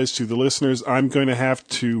apologize to the listeners. I'm going to have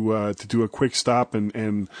to do a quick stop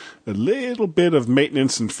and a little bit of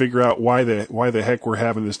maintenance and figure out why the heck we're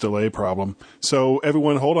having this delay problem. So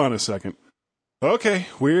everyone, hold on a second. Okay,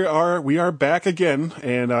 we are back again,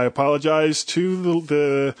 and I apologize to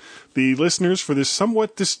the listeners for this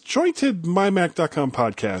somewhat disjointed MyMac.com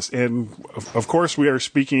podcast. And of course, we are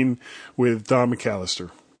speaking with Don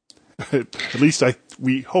McAllister. At least I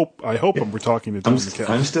hope we're talking to Don McAllister.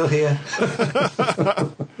 I'm still here.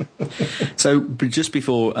 So just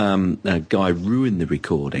before Guy ruined the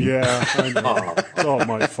recording. Yeah, I know. It's all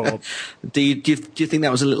my fault. Do you think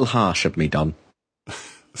that was a little harsh of me, Don?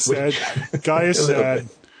 Sad. Guy is sad.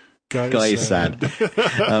 Guy is sad.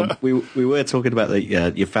 We were talking about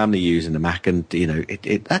your family using the Mac, and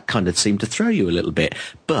it that kind of seemed to throw you a little bit.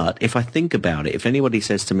 But if I think about it, if anybody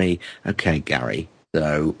says to me, "Okay, Gary,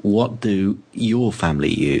 So what do your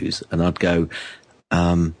family use? And I'd go,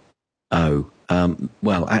 well,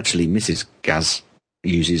 actually, Mrs. Gaz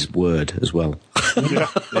uses Word as well. Yeah,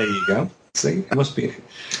 there you go. See, it must be.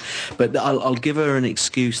 But I'll give her an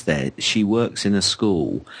excuse there. She works in a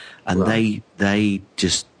school, and they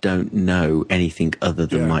just don't know anything other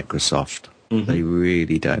than Microsoft. Mm-hmm. They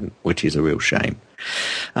really don't, which is a real shame.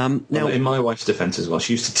 Now, in my wife's defence as well,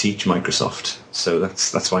 she used to teach Microsoft, so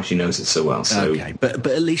that's why she knows it so well. So. Okay, but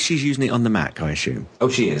at least she's using it on the Mac, I assume. Oh,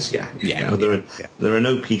 she is, yeah. There are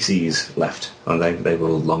no PCs left, and they've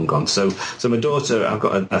all long gone. So my daughter, I've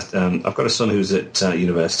got a son who's at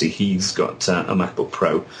university. He's got a MacBook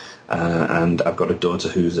Pro. And I've got a daughter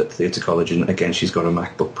who's at theatre college, and again, she's got a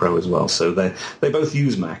MacBook Pro as well. So they both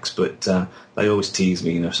use Macs, but they always tease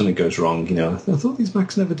me. If something goes wrong, I thought these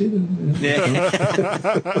Macs never did.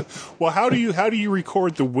 Yeah. Well, how do you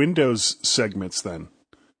record the Windows segments then?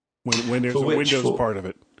 When there's a Windows part of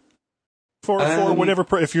it. For whatever,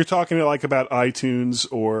 if you're talking like about iTunes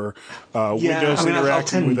or Windows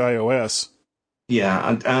interacting with iOS.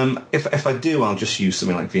 Yeah, and if I do, I'll just use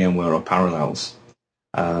something like VMware or Parallels.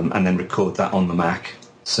 And then record that on the Mac.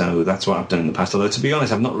 So that's what I've done in the past. Although, to be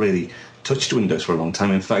honest, I've not really touched Windows for a long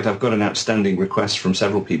time. In fact, I've got an outstanding request from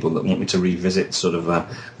several people that want me to revisit sort of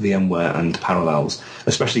VMware and Parallels,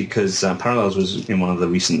 especially because Parallels was in one of the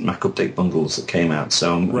recent Mac Update bundles that came out.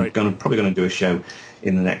 So I'm probably going to do a show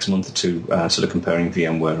in the next month or two sort of comparing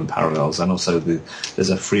VMware and Parallels. And also there's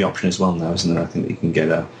a free option as well now, isn't there? I think that you can get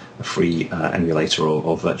a free emulator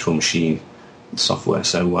or virtual machine software,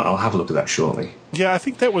 so I'll have a look at that shortly. Yeah, I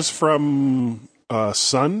think that was from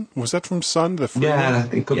Sun. Was that from Sun? The free one?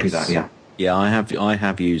 It could be that. Yeah, yeah. I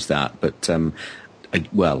have used that, but I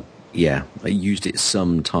used it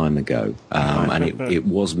some time ago, and it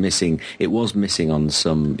was missing. It was missing on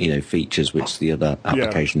some but the other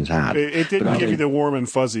applications had. It didn't give you the warm and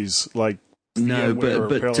fuzzies like. No,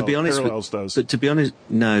 but to be honest, But to be honest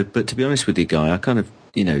with you, Guy, I kind of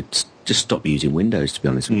just stopped using Windows. To be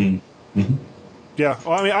honest with you. Mm-hmm. Yeah,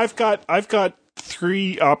 well, I mean, I've got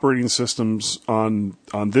 3 operating systems on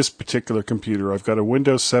this particular computer. I've got a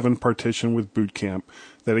Windows 7 partition with Boot Camp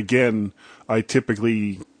that, again, I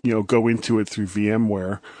typically go into it through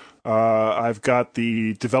VMware. I've got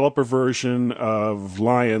the developer version of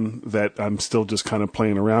Lion that I'm still just kind of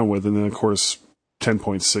playing around with, and then of course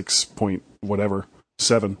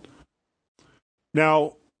 10.6.7.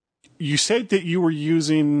 Now, you said that you were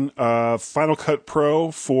using Final Cut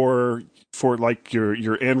Pro for like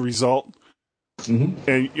your end result, and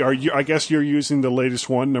I guess you're using the latest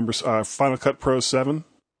one, Final Cut Pro 7.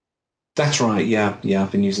 That's right. Yeah.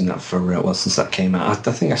 I've been using that for since that came out.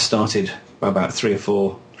 I think I started about three or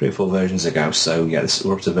four versions ago. So yeah,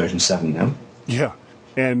 we're up to version 7 now. Yeah,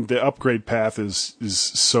 and the upgrade path is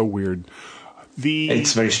so weird.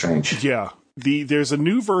 It's very strange. Yeah. There's a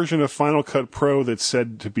new version of Final Cut Pro that's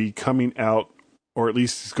said to be coming out, or at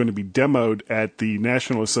least it's going to be demoed at the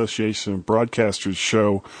National Association of Broadcasters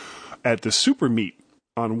show at the Super Meet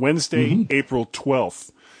on Wednesday, April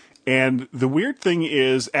 12th. And the weird thing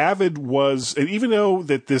is, Avid was, and even though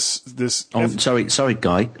that sorry,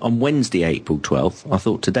 Guy, on Wednesday, April 12th, I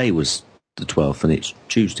thought today was the 12th and it's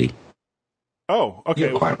Tuesday. Oh, okay.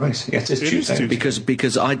 You're quite right. Yes, it's Tuesday.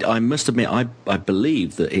 Because I must admit, I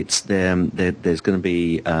believe that it's there's going to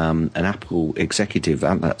be an Apple executive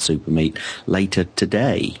at that Super Meet later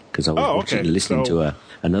today, because I was listening to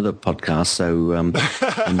another podcast. So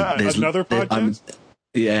there's another podcast.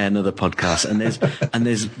 Another podcast, and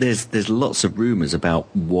there's lots of rumours about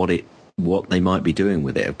what they might be doing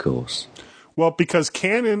with it. Of course. Well, because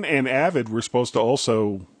Canon and Avid were supposed to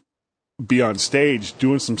also be on stage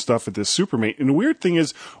doing some stuff at this Super Meet. And the weird thing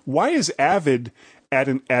is, why is Avid at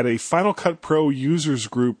a Final Cut Pro users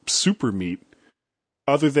group Super Meet,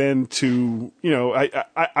 other than to,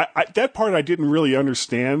 I that part I didn't really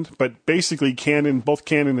understand, but basically both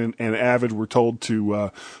Canon and Avid were told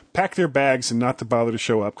to pack their bags and not to bother to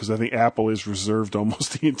show up, because I think Apple is reserved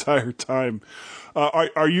almost the entire time.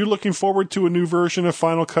 Are you looking forward to a new version of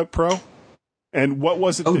Final Cut Pro? And what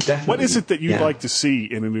was it? What is it that you'd like to see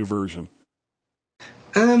in a new version?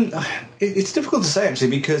 It's difficult to say, actually,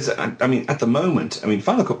 because I mean, at the moment,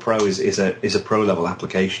 Final Cut Pro is a pro level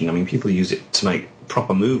application. I mean, people use it to make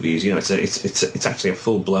proper movies. It's actually a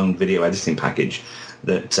full blown video editing package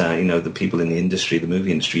that the people in the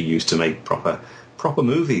movie industry, use to make proper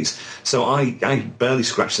movies. So I barely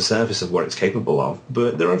scratch the surface of what it's capable of.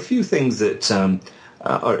 But there are a few things that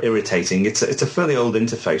are irritating. It's a fairly old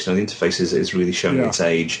interface. The interface is really showing its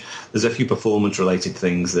age. There's a few performance-related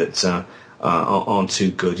things that aren't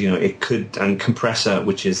too good. It could, and Compressor,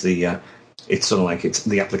 which is the it's sort of like it's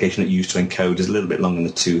the application it used to encode is a little bit long in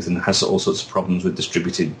the tooth and has all sorts of problems with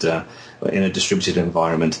distributed in a distributed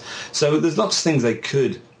environment. So there's lots of things they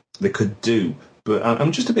could do. But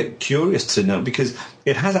I'm just a bit curious to know, because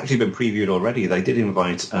it has actually been previewed already. They did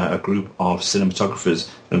invite a group of cinematographers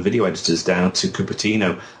and video editors down to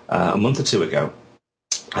Cupertino a month or two ago,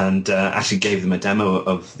 and actually gave them a demo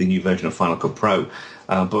of the new version of Final Cut Pro.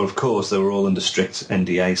 But of course, they were all under strict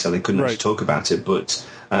NDA, so they couldn't actually talk about it. But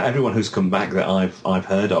everyone who's come back that I've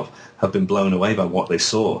heard of have been blown away by what they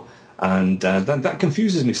saw. And that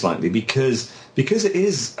confuses me slightly, because it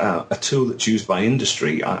is a tool that's used by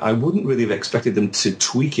industry. I wouldn't really have expected them to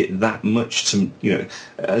tweak it that much to,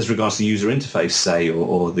 as regards to user interface, say,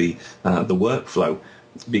 or the workflow,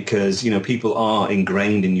 because people are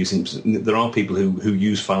ingrained in using. There are people who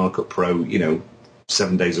use Final Cut Pro,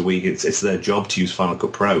 7 days a week. It's their job to use Final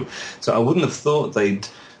Cut Pro. So I wouldn't have thought they'd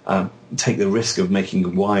take the risk of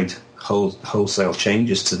making wide wholesale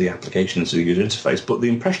changes to the application and to the user interface. But the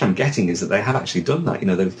impression I'm getting is that they have actually done that.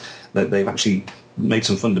 They've actually made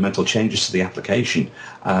some fundamental changes to the application.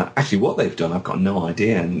 Actually, what they've done, I've got no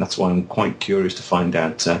idea, and that's why I'm quite curious to find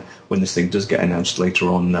out when this thing does get announced later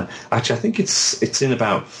on. Actually, I think it's in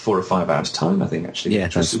about 4 or 5 hours' time. I think actually. Yeah,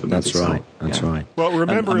 that's right. That's right. Well,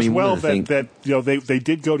 remember that they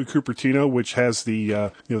did go to Cupertino, which has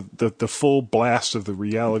the full blast of the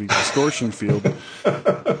reality distortion field.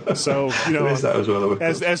 So that as well,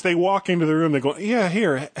 as they walk into the room, they go, "Yeah,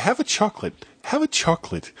 here, have a chocolate." Have a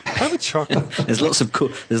chocolate. Have a chocolate. There's lots of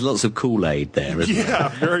Kool-Aid there, isn't there? Yeah,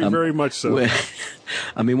 very, very much so.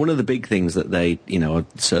 I mean, one of the big things that they, I've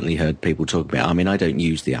certainly heard people talk about. I mean, I don't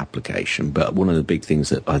use the application, but one of the big things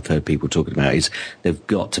that I've heard people talking about is they've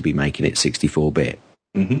got to be making it 64-bit.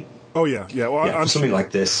 Mm-hmm. Oh yeah. Well, something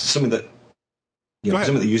like this, something that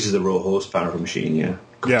uses the raw horsepower of a machine. Yeah.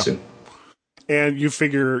 Yeah. And you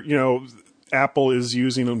figure, Apple is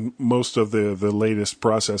using most of the latest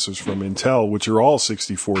processors from Intel, which are all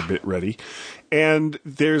 64-bit ready. And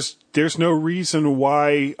there's no reason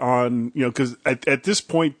why because at this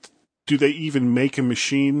point, do they even make a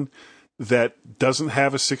machine that doesn't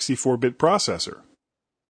have a 64-bit processor?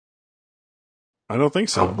 I don't think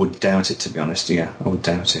so. I would doubt it, to be honest. Yeah, I would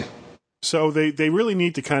doubt it. So they really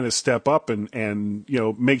need to kind of step up and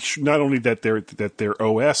make sure not only that their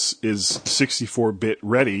OS is 64-bit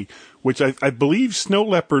ready, which I believe Snow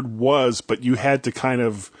Leopard was, but you had to kind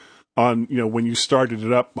of when you started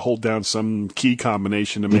it up, hold down some key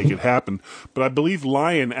combination to make it happen. But I believe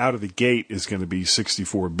Lion out of the gate is going to be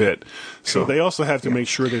 64-bit. So they also have to make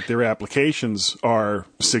sure that their applications are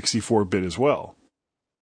 64-bit as well.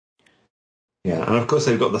 Yeah, and of course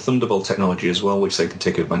they've got the Thunderbolt technology as well, which they can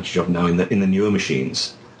take advantage of now in the newer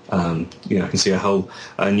machines. I can see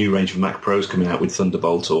a new range of Mac Pros coming out with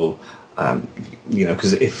Thunderbolt, or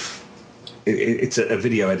because if it's a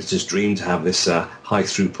video editor's dream to have this high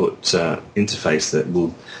throughput interface that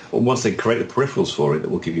will, once they create the peripherals for it, that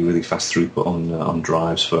will give you really fast throughput on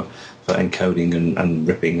drives for encoding and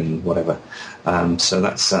ripping and whatever. So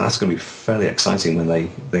that's going to be fairly exciting when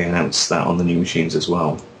they announce that on the new machines as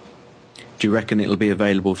well. Do you reckon it'll be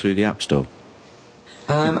available through the App Store?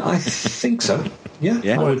 I think so.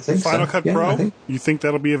 Yeah, I would think Final so. Cut Pro? You think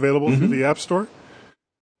that'll be available through the App Store?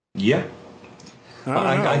 Yeah.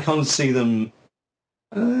 I can't see them.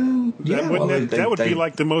 That would be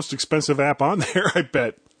like the most expensive app on there, I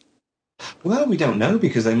bet. Well, we don't know,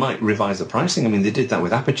 because they might revise the pricing. I mean, they did that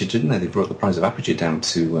with Aperture, didn't they? They brought the price of Aperture down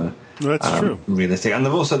to that's true. Realistic. And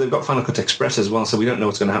they've got Final Cut Express as well, so we don't know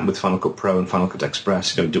what's going to happen with Final Cut Pro and Final Cut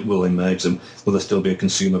Express. Will they merge them? Will there still be a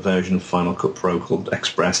consumer version of Final Cut Pro called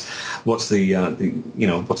Express? What's the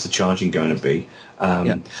what's the charging going to be?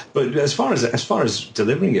 But as far as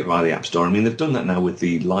delivering it via the App Store, I mean, they've done that now with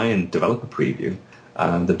the Lion developer preview.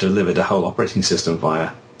 They've delivered a whole operating system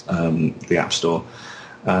via the App Store.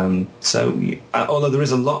 So although there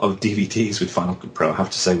is a lot of DVDs with Final Cut Pro, I have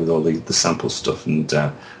to say, with all the sample stuff and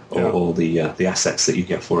all the assets that you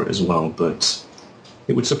get for it as well, but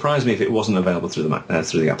it would surprise me if it wasn't available through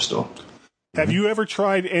the App Store. Have you ever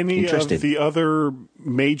tried any of the other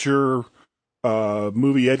major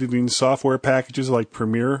movie editing software packages like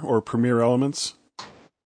Premiere or Premiere Elements?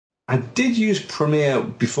 I did use Premiere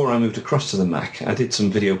before I moved across to the Mac. I did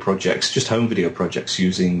some video projects, just home video projects,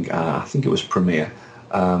 using I think it was Premiere.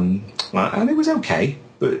 And it was okay,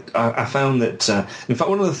 but I found that, in fact,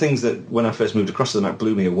 one of the things that when I first moved across to the Mac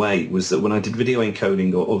blew me away was that when I did video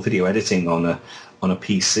encoding or video editing on a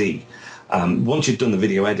PC, once you'd done the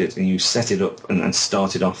video edit and you set it up and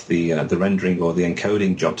started off the rendering or the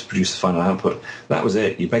encoding job to produce the final output, that was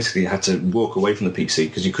it. You basically had to walk away from the PC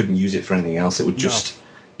because you couldn't use it for anything else. It would just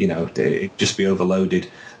it'd just be overloaded.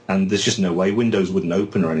 And there's just no way Windows wouldn't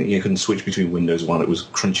open or anything. You couldn't switch between Windows while it was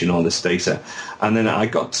crunching all this data. And then I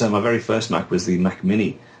got my very first Mac was the Mac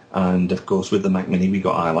Mini. And, of course, with the Mac Mini, we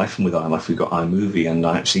got iLife, and with iLife, we got iMovie, and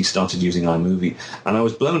I actually started using iMovie. And I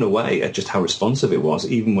was blown away at just how responsive it was.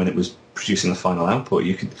 Even when it was producing the final output,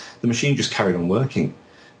 the machine just carried on working.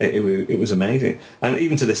 It was amazing. And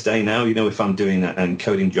even to this day now, if I'm doing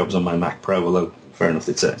encoding jobs on my Mac Pro, although fair enough,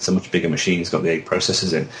 it's a much bigger machine, it's got the 8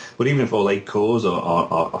 processors in, but even if all 8 cores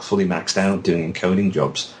are fully maxed out doing encoding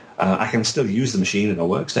jobs, I can still use the machine in a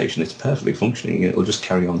workstation. It's perfectly functioning. It'll just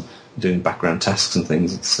carry on doing background tasks and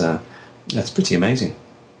things. It's pretty amazing.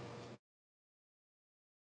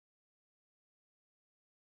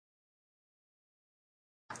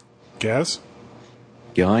 Gaz?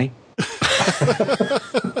 Guy?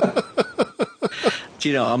 Do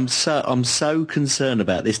you know, I'm so concerned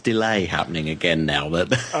about this delay happening again now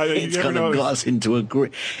that it's kind of got us into a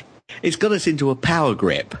grip. It's got us into a power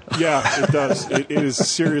grip. Yeah, it does. It is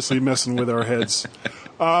seriously messing with our heads.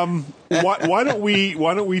 Why don't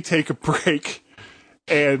we take a break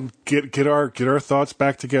and get our thoughts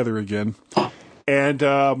back together again? And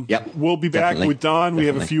we'll be back with Don. We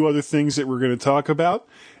have a few other things that we're going to talk about.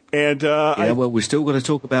 And we've still got to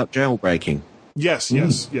talk about jailbreaking. Yes.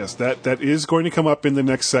 That is going to come up in the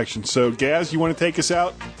next section. So, Gaz, you want to take us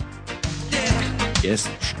out? Yes,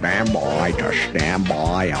 stand by,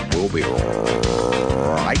 and we'll be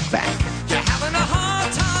right back. You're having a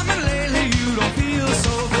hard time and lately you don't feel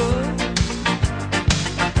so good.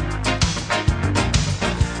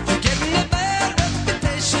 You're getting a bad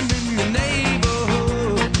reputation in your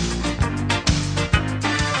neighborhood.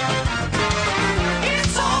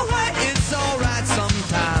 It's alright,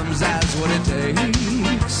 sometimes that's what it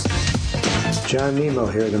takes. John Nemo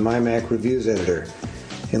here, the MyMac Reviews editor.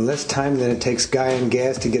 In less time than it takes Guy and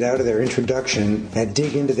Gaz to get out of their introduction and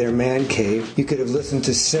dig into their man cave, you could have listened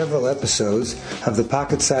to several episodes of the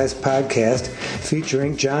pocket-sized podcast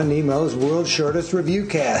featuring John Nemo's World's Shortest Review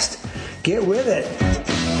Cast. Get with it!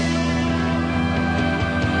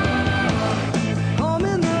 Home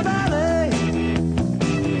in the valley,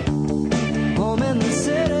 home in the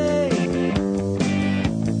city,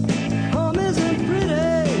 home isn't pretty,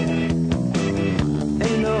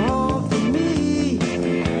 ain't no home for me.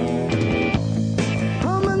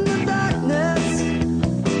 Home in the darkness.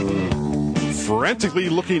 Frantically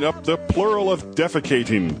looking up the plural of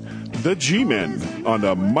defecating, the G-Men, on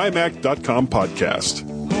the MyMac.com podcast.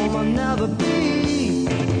 Home I'll never be.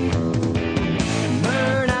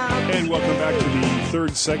 Burn out. And welcome back to the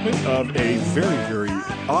third segment of a very, very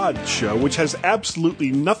odd show, which has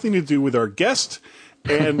absolutely nothing to do with our guest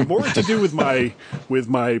and more to do with my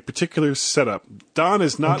particular setup. Don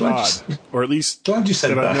is not odd, or at least glad you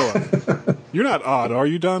said that. I know of. You're not odd, are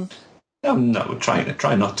you, Don? No,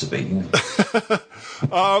 try not to be.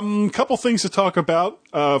 Couple things to talk about.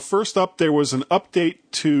 First up, there was an update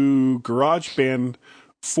to GarageBand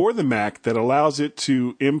for the Mac that allows it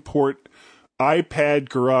to import iPad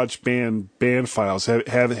GarageBand band files.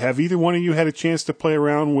 Have either one of you had a chance to play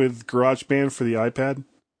around with GarageBand for the iPad?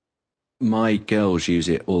 My girls use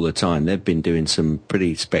it all the time. They've been doing some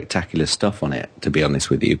pretty spectacular stuff on it, to be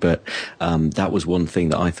honest with you. But that was one thing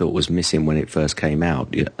that I thought was missing when it first came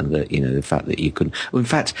out. The fact that you couldn't. Well, in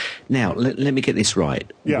fact, now let me get this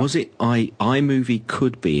right. Yeah. Was it iMovie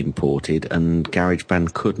could be imported and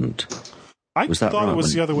GarageBand couldn't? I thought it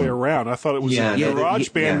was the other way around. I thought it was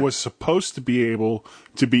GarageBand was supposed to be able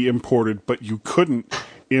to be imported, but you couldn't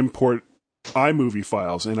import iMovie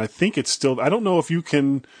files. And I think it's still. I don't know if you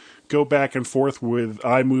can go back and forth with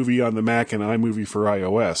iMovie on the Mac and iMovie for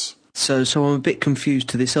iOS. So I'm a bit confused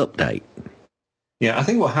to this update. Yeah, I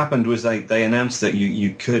think what happened was they announced that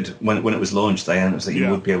you could, when it was launched, they announced that you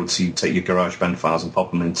would be able to take your GarageBand files and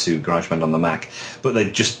pop them into GarageBand on the Mac, but they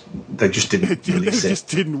just didn't release it. It just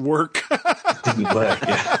didn't work. It didn't work,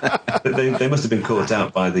 yeah. They must have been caught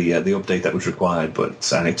out by the update that was required,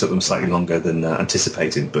 and it took them slightly longer than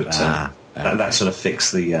anticipated, but that sort of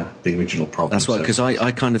fixed the original problem. That's right, because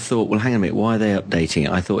I kind of thought, well, hang on a minute, why are they updating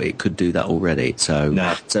it? I thought it could do that already.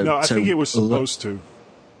 No, I think it was supposed to.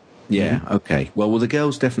 Yeah, okay. Well, the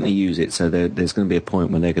girls definitely use it, so there's going to be a point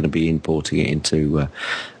when they're going to be importing it into,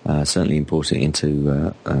 certainly importing it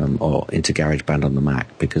into GarageBand on the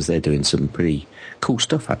Mac, because they're doing some pretty cool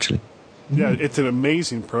stuff, actually. Yeah, it's an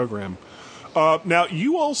amazing program. Now,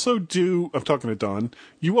 you also do, I'm talking to Don,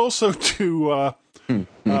 you also do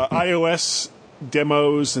iOS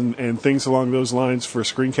demos and things along those lines for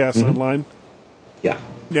Screencasts Online? Yeah.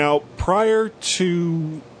 Now, prior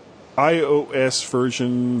to iOS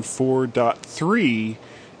version 4.3,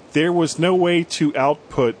 there was no way to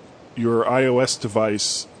output your iOS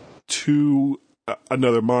device to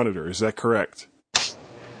another monitor. Is that correct?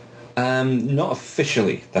 Not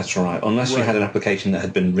officially, that's right. Unless you had an application that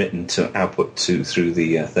had been written to output through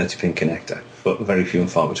the 30-pin connector, but very few and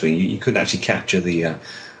far between. You couldn't actually capture the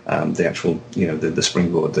actual, the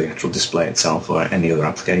springboard, the actual display itself, or any other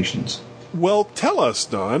applications. Well, tell us,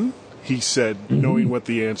 Don, he said, knowing what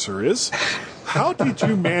the answer is. How did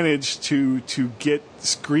you manage to get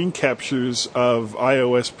screen captures of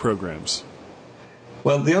iOS programs?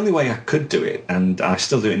 Well, the only way I could do it, and I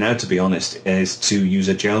still do it now to be honest, is to use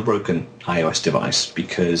a jailbroken iOS device,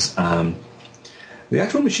 because the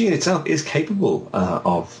actual machine itself is capable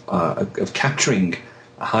of capturing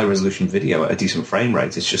a high-resolution video at a decent frame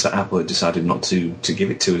rate. It's just that Apple had decided not to give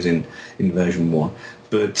it to us in version 1.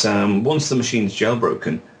 But once the machine's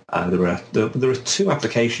jailbroken, there are two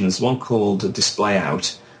applications, one called Display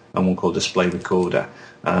Out and one called Display Recorder.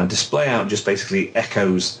 Display Out just basically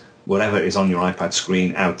echoes whatever is on your iPad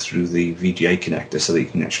screen out through the VGA connector, so that you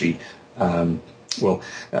can actually...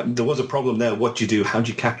 there was a problem there. What do you do? How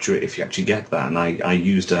do you capture it if you actually get that? And I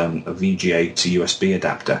used a VGA to USB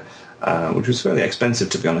adapter, which was fairly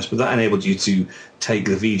expensive, to be honest, but that enabled you to take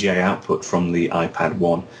the VGA output from the iPad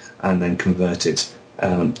 1 and then convert it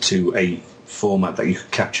to a format that you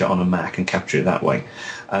could capture on a Mac and capture it that way.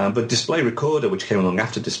 But Display Recorder, which came along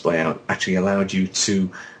after Display Out, actually allowed you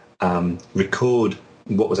to record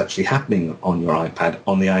what was actually happening on your iPad,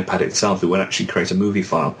 on the iPad itself. It would actually create a movie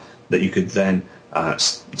file that you could then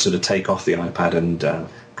sort of take off the iPad and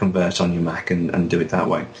convert on your Mac and do it that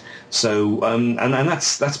way. So, and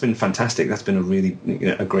that's been fantastic. That's been a really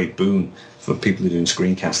a great boon for people who are doing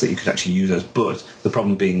screencasts that you could actually use those. But the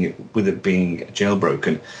problem being, with it being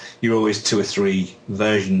jailbroken, you're always 2 or 3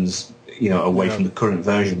 versions away from the current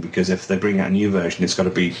version, because if they bring out a new version, it's got to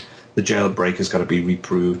be... the jailbreak has got to be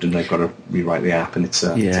reproved, and they've got to rewrite the app, and it's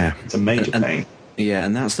a major pain. Yeah,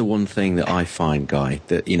 and that's the one thing that I find, Guy,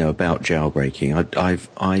 that about jailbreaking.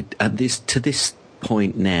 I to this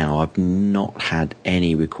point now, I've not had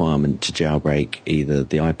any requirement to jailbreak either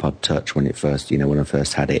the iPod Touch when it first, when I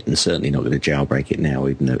first had it, and certainly not going to jailbreak it now,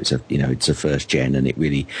 even though it's a first gen, and it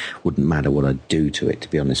really wouldn't matter what I do to it, to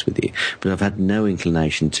be honest with you. But I've had no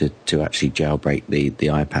inclination to actually jailbreak the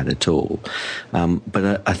iPad at all.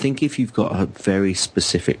 But I think if you've got a very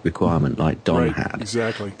specific requirement like Don had,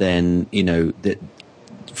 exactly, then that.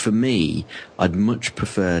 For me, I'd much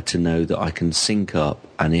prefer to know that I can sync up,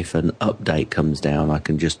 and if an update comes down, I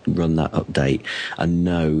can just run that update and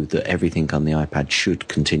know that everything on the iPad should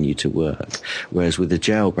continue to work. Whereas with a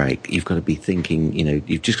jailbreak, you've got to be thinking,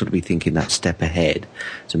 you've just got to be thinking that step ahead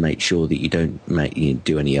to make sure that you don't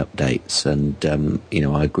do any updates. And,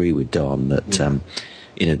 I agree with Don that,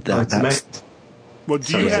 that's... Well,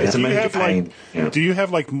 do you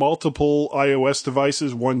have like multiple iOS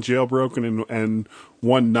devices, one jailbroken and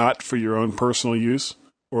one not for your own personal use,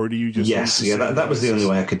 or do you just? Yes, that was the only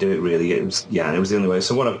way I could do it. Really, it was the only way.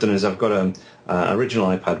 So what I've done is I've got an original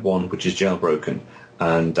iPad 1 which is jailbroken,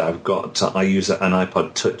 and I use an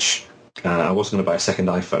iPod Touch. I wasn't going to buy a second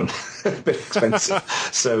iPhone, a bit expensive.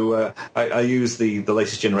 So I use the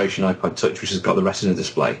latest generation iPod Touch, which has got the Retina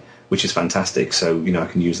display, which is fantastic. So I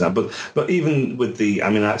can use that. But even with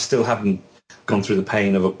I still haven't gone through the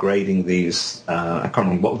pain of upgrading these. I can't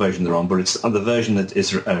remember what version they're on, but it's the version that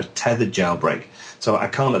is a tethered jailbreak. So I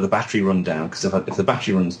can't let the battery run down, because if the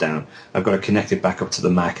battery runs down, I've got to connect it back up to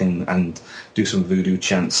the Mac and do some voodoo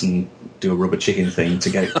chants and do a rubber chicken thing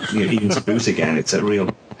to get it even to boot again. It's a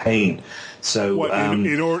real pain. So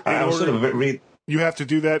you have to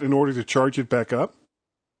do that in order to charge it back up?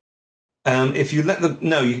 If you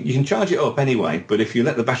you can charge it up anyway, but if you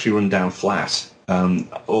let the battery run down flat,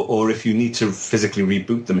 or if you need to physically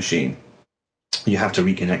reboot the machine, you have to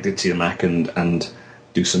reconnect it to your Mac and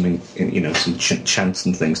do something, some chants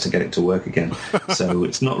and things to get it to work again. So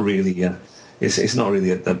it's not really, it's not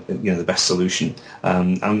really the best solution.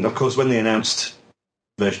 And of course, when they announced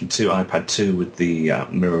version 2, iPad 2, with the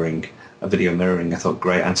video mirroring, I thought,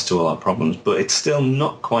 great answer to all our problems. But it's still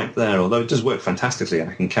not quite there, although it does work fantastically, and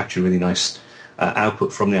I can capture really nice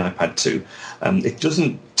output from the iPad 2. It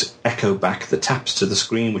doesn't echo back the taps to the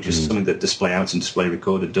screen, which is something that Display Out and Display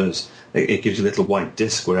Recorder does. It gives you a little white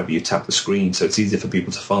disc wherever you tap the screen, so it's easier for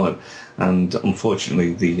people to follow. And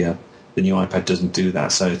unfortunately, the new iPad doesn't do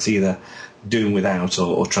that, so it's either doing without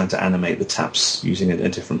or trying to animate the taps using a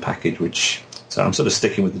different package. So I'm sort of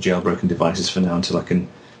sticking with the jailbroken devices for now until I can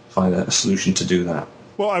find a solution to do that.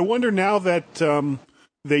 Well, I wonder now that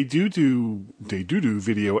they do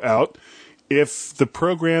video out, if the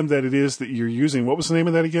program that it is that you're using, what was the name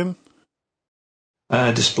of that again?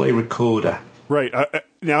 Display Recorder. Right.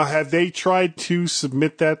 Now, have they tried to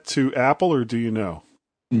submit that to Apple, or do you know?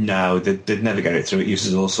 No, they'd never get it through. It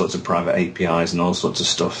uses all sorts of private APIs and all sorts of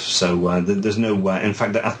stuff. So there's no way. In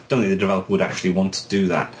fact, I don't think the developer would actually want to do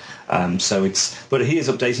that. But he is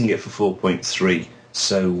updating it for 4.3.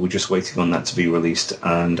 So we're just waiting on that to be released.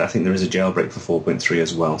 And I think there is a jailbreak for 4.3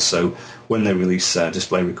 as well. So when they release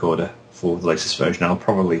Display Recorder for the latest version, I'll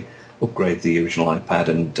probably upgrade the original iPad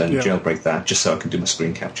and jailbreak that just so I can do my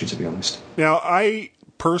screen capture, to be honest. Now, I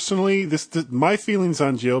personally, my feelings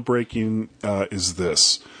on jailbreaking is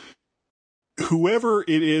this. Whoever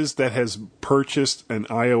it is that has purchased an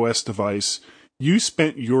iOS device, you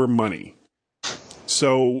spent your money.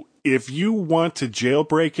 So if you want to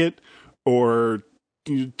jailbreak it or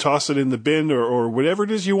you toss it in the bin or whatever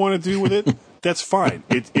it is you want to do with it, that's fine.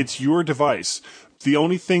 It's your device. The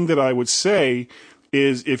only thing that I would say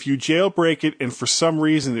is if you jailbreak it and for some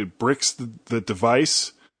reason it bricks the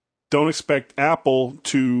device, don't expect Apple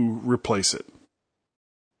to replace it.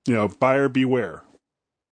 Buyer beware.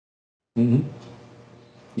 Mm-hmm.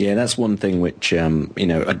 Yeah, that's one thing which,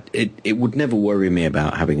 it would never worry me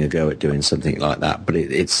about having a go at doing something like that, but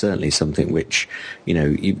it's certainly something which,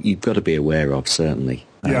 you've got to be aware of, certainly,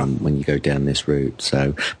 when you go down this route.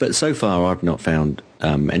 But so far I've not found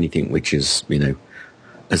anything which is,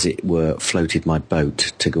 as it were, floated my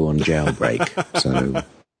boat to go on jailbreak. So...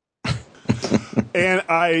 And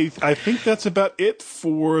I think that's about it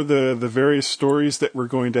for the various stories that we're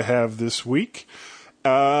going to have this week.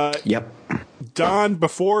 Yep. Don,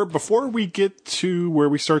 before we get to where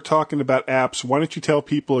we start talking about apps, why don't you tell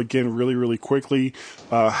people again really, really quickly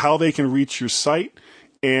how they can reach your site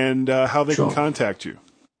and how they can contact you.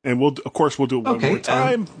 And we'll do it one more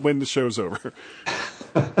time when the show's over.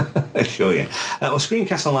 Sure, yeah.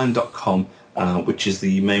 Screencastonline.com. Which is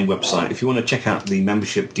the main website. If you want to check out the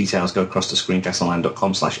membership details, go across to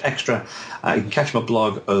screencastonline.com/extra. You can catch my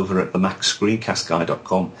blog over at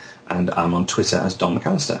themacscreencastguy.com, and I'm on Twitter as Don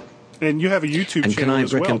McAllister. And you have a YouTube channel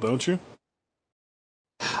as well, don't you?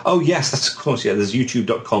 Oh, yes, that's of course, yeah. There's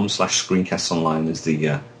youtube.com/screencastonline is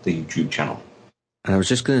the YouTube channel. And I was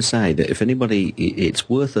just going to say that if anybody, it's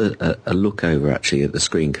worth a look over actually at the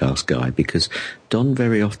Screencast Guy, because Don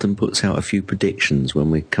very often puts out a few predictions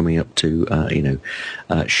when we're coming up to,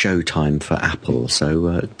 showtime for Apple.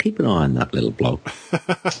 So keep an eye on that little blog.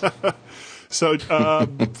 So,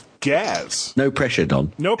 Gaz. No pressure,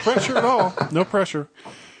 Don. No pressure at all. No pressure.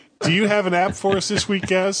 Do you have an app for us this week,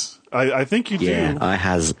 Gaz? I think you do. Yeah, I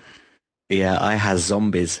has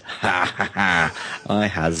zombies. I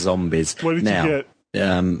has zombies. What did you get?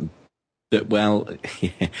 I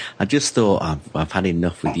just thought I've had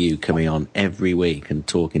enough with you coming on every week and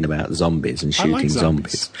talking about zombies and shooting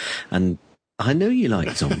zombies. And I know you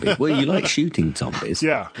like zombies. Well, you like shooting zombies.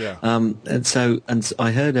 Yeah. And so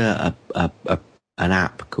I heard an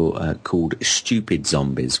app called Stupid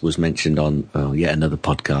Zombies was mentioned on yet another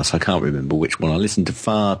podcast. I can't remember which one. I listen to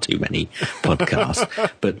far too many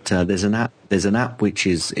podcasts. But there's an app which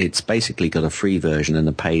it's basically got a free version and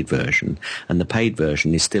a paid version, and the paid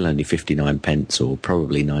version is still only 59p or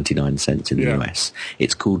probably 99 cents in the US.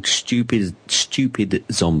 It's called Stupid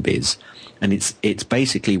Zombies, and it's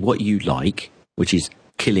basically what you like, which is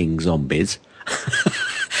killing zombies.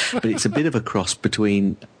 But it's a bit of a cross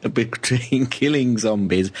between killing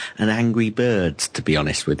zombies and Angry Birds, to be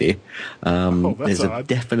honest with you. There's a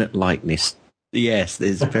definite likeness. Yes,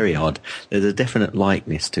 there's very odd. There's a definite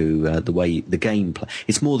likeness to the way the gameplay.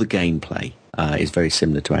 It's more the gameplay is very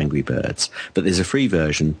similar to Angry Birds. But there's a free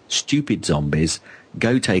version, Stupid Zombies.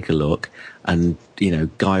 Go take a look, and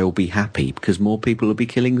Guy will be happy because more people will be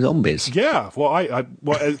killing zombies. Yeah, well,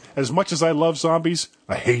 as much as I love zombies,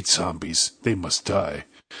 I hate zombies. They must die.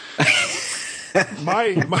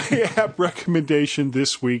 My app recommendation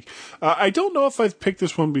this week. I don't know if I've picked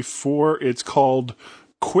this one before. It's called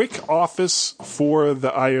Quick Office for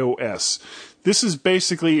the iOS. This is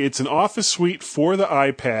basically, it's an office suite for the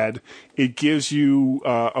iPad. It gives you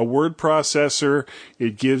a word processor.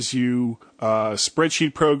 It gives you a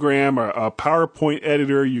spreadsheet program, a PowerPoint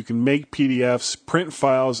editor. You can make PDFs, print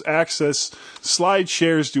files, access slide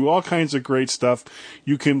shares, do all kinds of great stuff.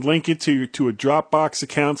 You can link it to a Dropbox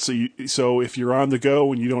account. So if you're on the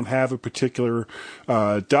go and you don't have a particular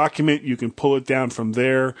document, you can pull it down from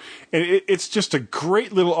there. And it's just a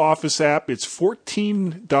great little office app. It's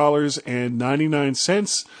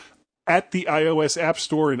 $14.99 at the iOS App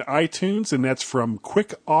Store and iTunes, and that's from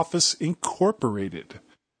Quick Office Incorporated.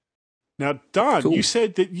 Now, Don, You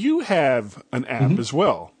said that you have an app as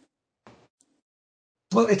well.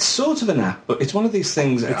 Well, it's sort of an app, but it's one of these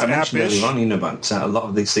things I mentioned earlier on, about a lot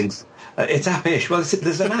of these things. It's app-ish. Well,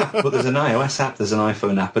 there's an app, but there's an iOS app, there's an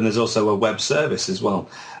iPhone app, and there's also a web service as well.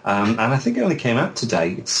 And I think it only came out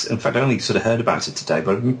today. In fact, I only sort of heard about it today,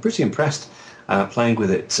 but I've been pretty impressed playing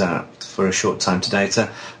with it for a short time today. It's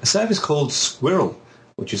a service called Squirrel,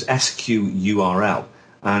 which is SQURL.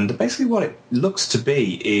 And basically what it looks to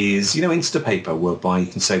be is, Instapaper, whereby you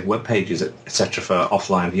can save web pages, etc., for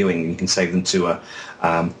offline viewing. You can save them to the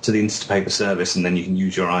Instapaper service, and then you can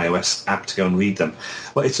use your iOS app to go and read them.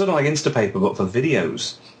 Well, it's sort of like Instapaper, but for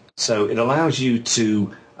videos. So it allows you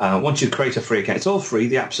to, once you create a free account, it's all free,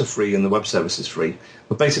 the apps are free, and the web service is free.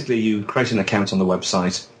 But basically, you create an account on the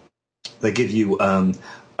website. They give you a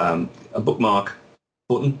bookmark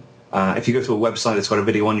button. If you go to a website that's got a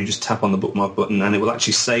video on, you just tap on the bookmark button and it will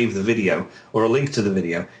actually save the video or a link to the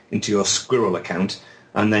video into your Squirrel account.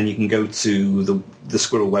 And then you can go to the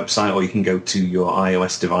Squirrel website, or you can go to your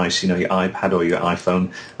iOS device, your iPad or your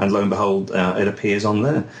iPhone, and lo and behold, it appears on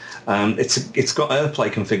there. It's got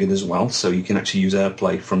AirPlay configured as well, so you can actually use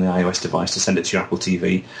AirPlay from the iOS device to send it to your Apple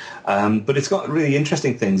TV. But it's got really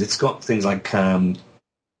interesting things. It's got things like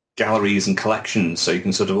galleries and collections, so you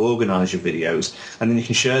can sort of organize your videos, and then you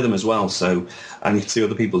can share them as well, and you can see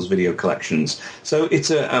other people's video collections. So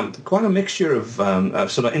it's quite a mixture of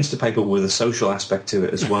sort of Instapaper with a social aspect to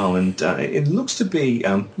it as well, and it looks to be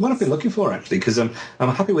what I've been looking for, actually, because I'm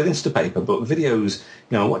happy with Instapaper, but videos,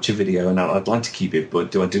 I watch a video and I'd like to keep it,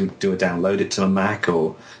 but do I download it to a Mac,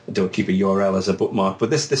 or do I keep a URL as a bookmark? But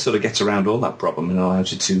this sort of gets around all that problem and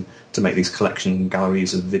allows you to make these collection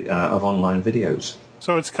galleries of online videos.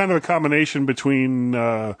 So it's kind of a combination between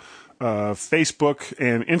Facebook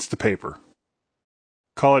and Instapaper.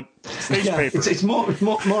 Call it Facepaper. Yeah, it's more of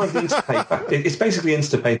the Instapaper. It's basically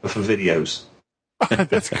Instapaper for videos.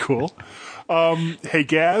 That's cool. Hey,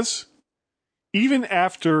 Gaz, even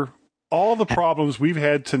after all the problems we've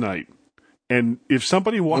had tonight, and if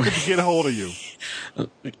somebody wanted to get a hold of you...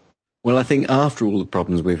 Well, I think after all the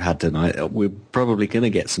problems we've had tonight, we're probably going to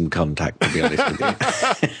get some contact, to be honest with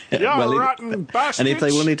you. Rotten bastards! And if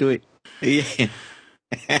they wanted to...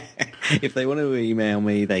 if they want to email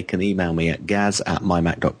me, they can email me at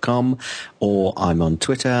gaz@mymac.com, or I'm on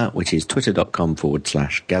Twitter, which is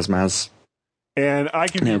twitter.com/gazmaz. And I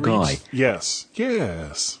can now, be reached... Guy. Yes.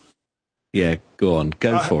 Yeah, go on.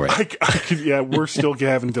 Go for it. I can, we're still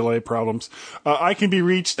having delay problems. I can be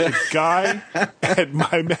reached at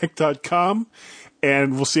guy@mymac.com,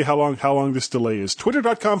 and we'll see how long this delay is.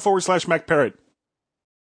 Twitter.com/MacParrot.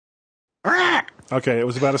 Okay, it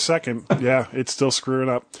was about a second. Yeah, it's still screwing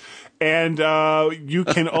up. And you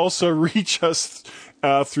can also reach us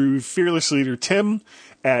through Fearless Leader Tim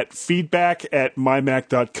at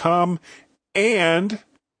feedback@mymac.com. And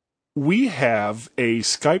we have a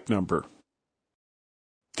Skype number.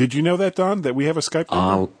 Did you know that, Don, that we have a Skype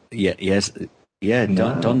number? Yes. Yeah,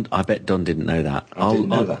 no. Don, I bet Don didn't know that. I didn't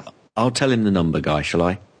know that. I'll tell him the number, Guy, shall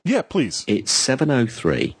I? Yeah, please. It's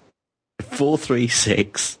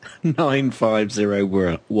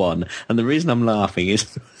 703-436-9501. And the reason I'm laughing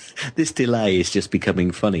is this delay is just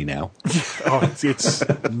becoming funny now. It's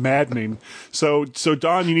maddening. So,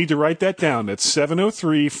 Don, you need to write that down. That's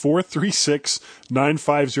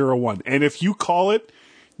 703-436-9501. And if you call it,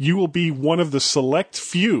 you will be one of the select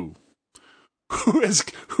few who has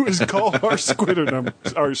called our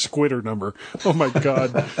Squitter number. Oh my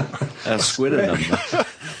God. Our Squitter number.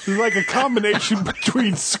 It's like a combination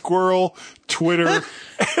between Squirrel, Twitter,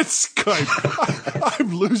 and Skype.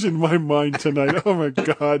 I'm losing my mind tonight. Oh my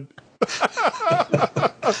God.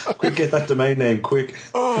 Quick, get that domain name, quick.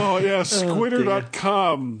 Oh, yeah,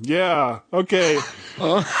 squitter.com. Yeah, okay.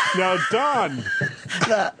 Now, Don.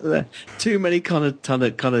 Too many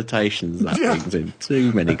connotations that brings in.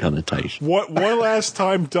 Too many connotations. One last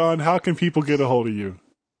time, Don, how can people get a hold of you?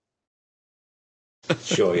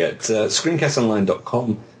 Sure, yeah. It's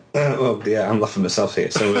screencastonline.com. I'm laughing myself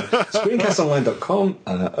here. So screencastonline.com,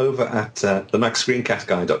 over at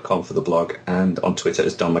themacscreencastguy.com for the blog, and on Twitter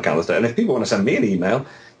is Don McAllister. And if people want to send me an email,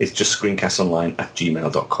 it's just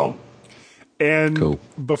screencastonline@gmail.com. And cool.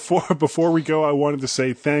 Before we go, I wanted to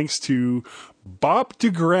say thanks to Bob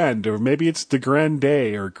DeGrand, or maybe it's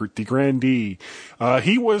DeGrande or DeGrandee.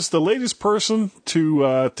 He was the latest person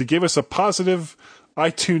to give us a positive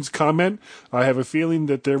iTunes comment. I have a feeling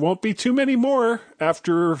that there won't be too many more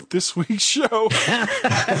after this week's show.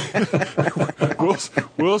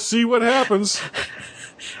 We'll see what happens.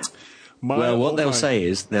 What they'll say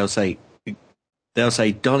is they'll say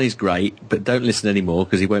Don is great, but don't listen anymore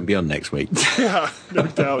because he won't be on next week. Yeah,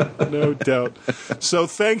 no doubt. So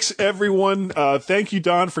thanks everyone. Thank you,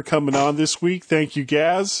 Don, for coming on this week. Thank you,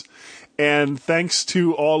 Gaz. And thanks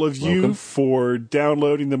to all of you for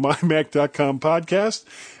downloading the MyMac.com podcast.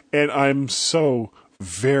 And I'm so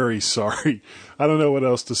very sorry. I don't know what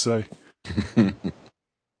else to say.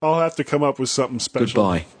 I'll have to come up with something special.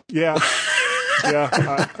 Goodbye. Yeah.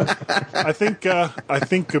 Yeah. I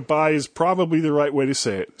think goodbye is probably the right way to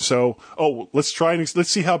say it. So, let's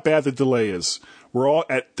see how bad the delay is. We're all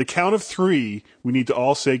at the count of 3. We need to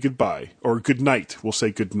all say goodbye or good night. We'll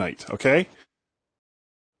say good night. Okay.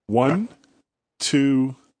 1,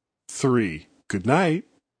 2, 3. Good night.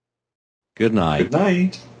 Good night. Good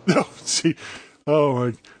night. No, see. Oh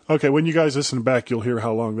my. Okay, when you guys listen back, you'll hear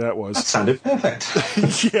how long that was. That sounded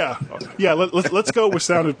perfect. Yeah. Let's go with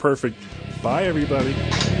sounded perfect. Bye, everybody.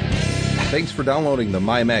 Thanks for downloading the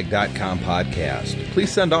MyMac.com podcast.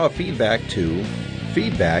 Please send all feedback to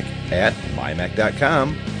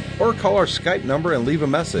feedback@mymac.com or call our Skype number and leave a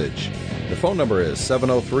message. The phone number is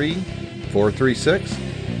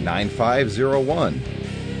 703-436-9501.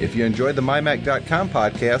 If you enjoyed the MyMac.com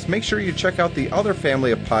podcast, make sure you check out the other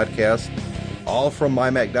family of podcasts, all from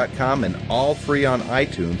MyMac.com and all free on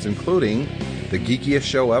iTunes, including The Geekiest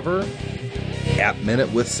Show Ever, App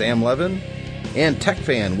Minute with Sam Levin, and Tech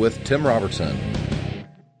Fan with Tim Robertson.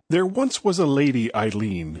 There once was a lady,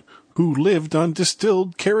 Eileen, who lived on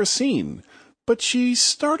distilled kerosene, but she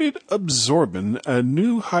started absorbing a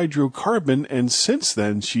new hydrocarbon, and since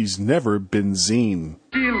then she's never been seen.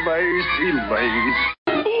 Delay.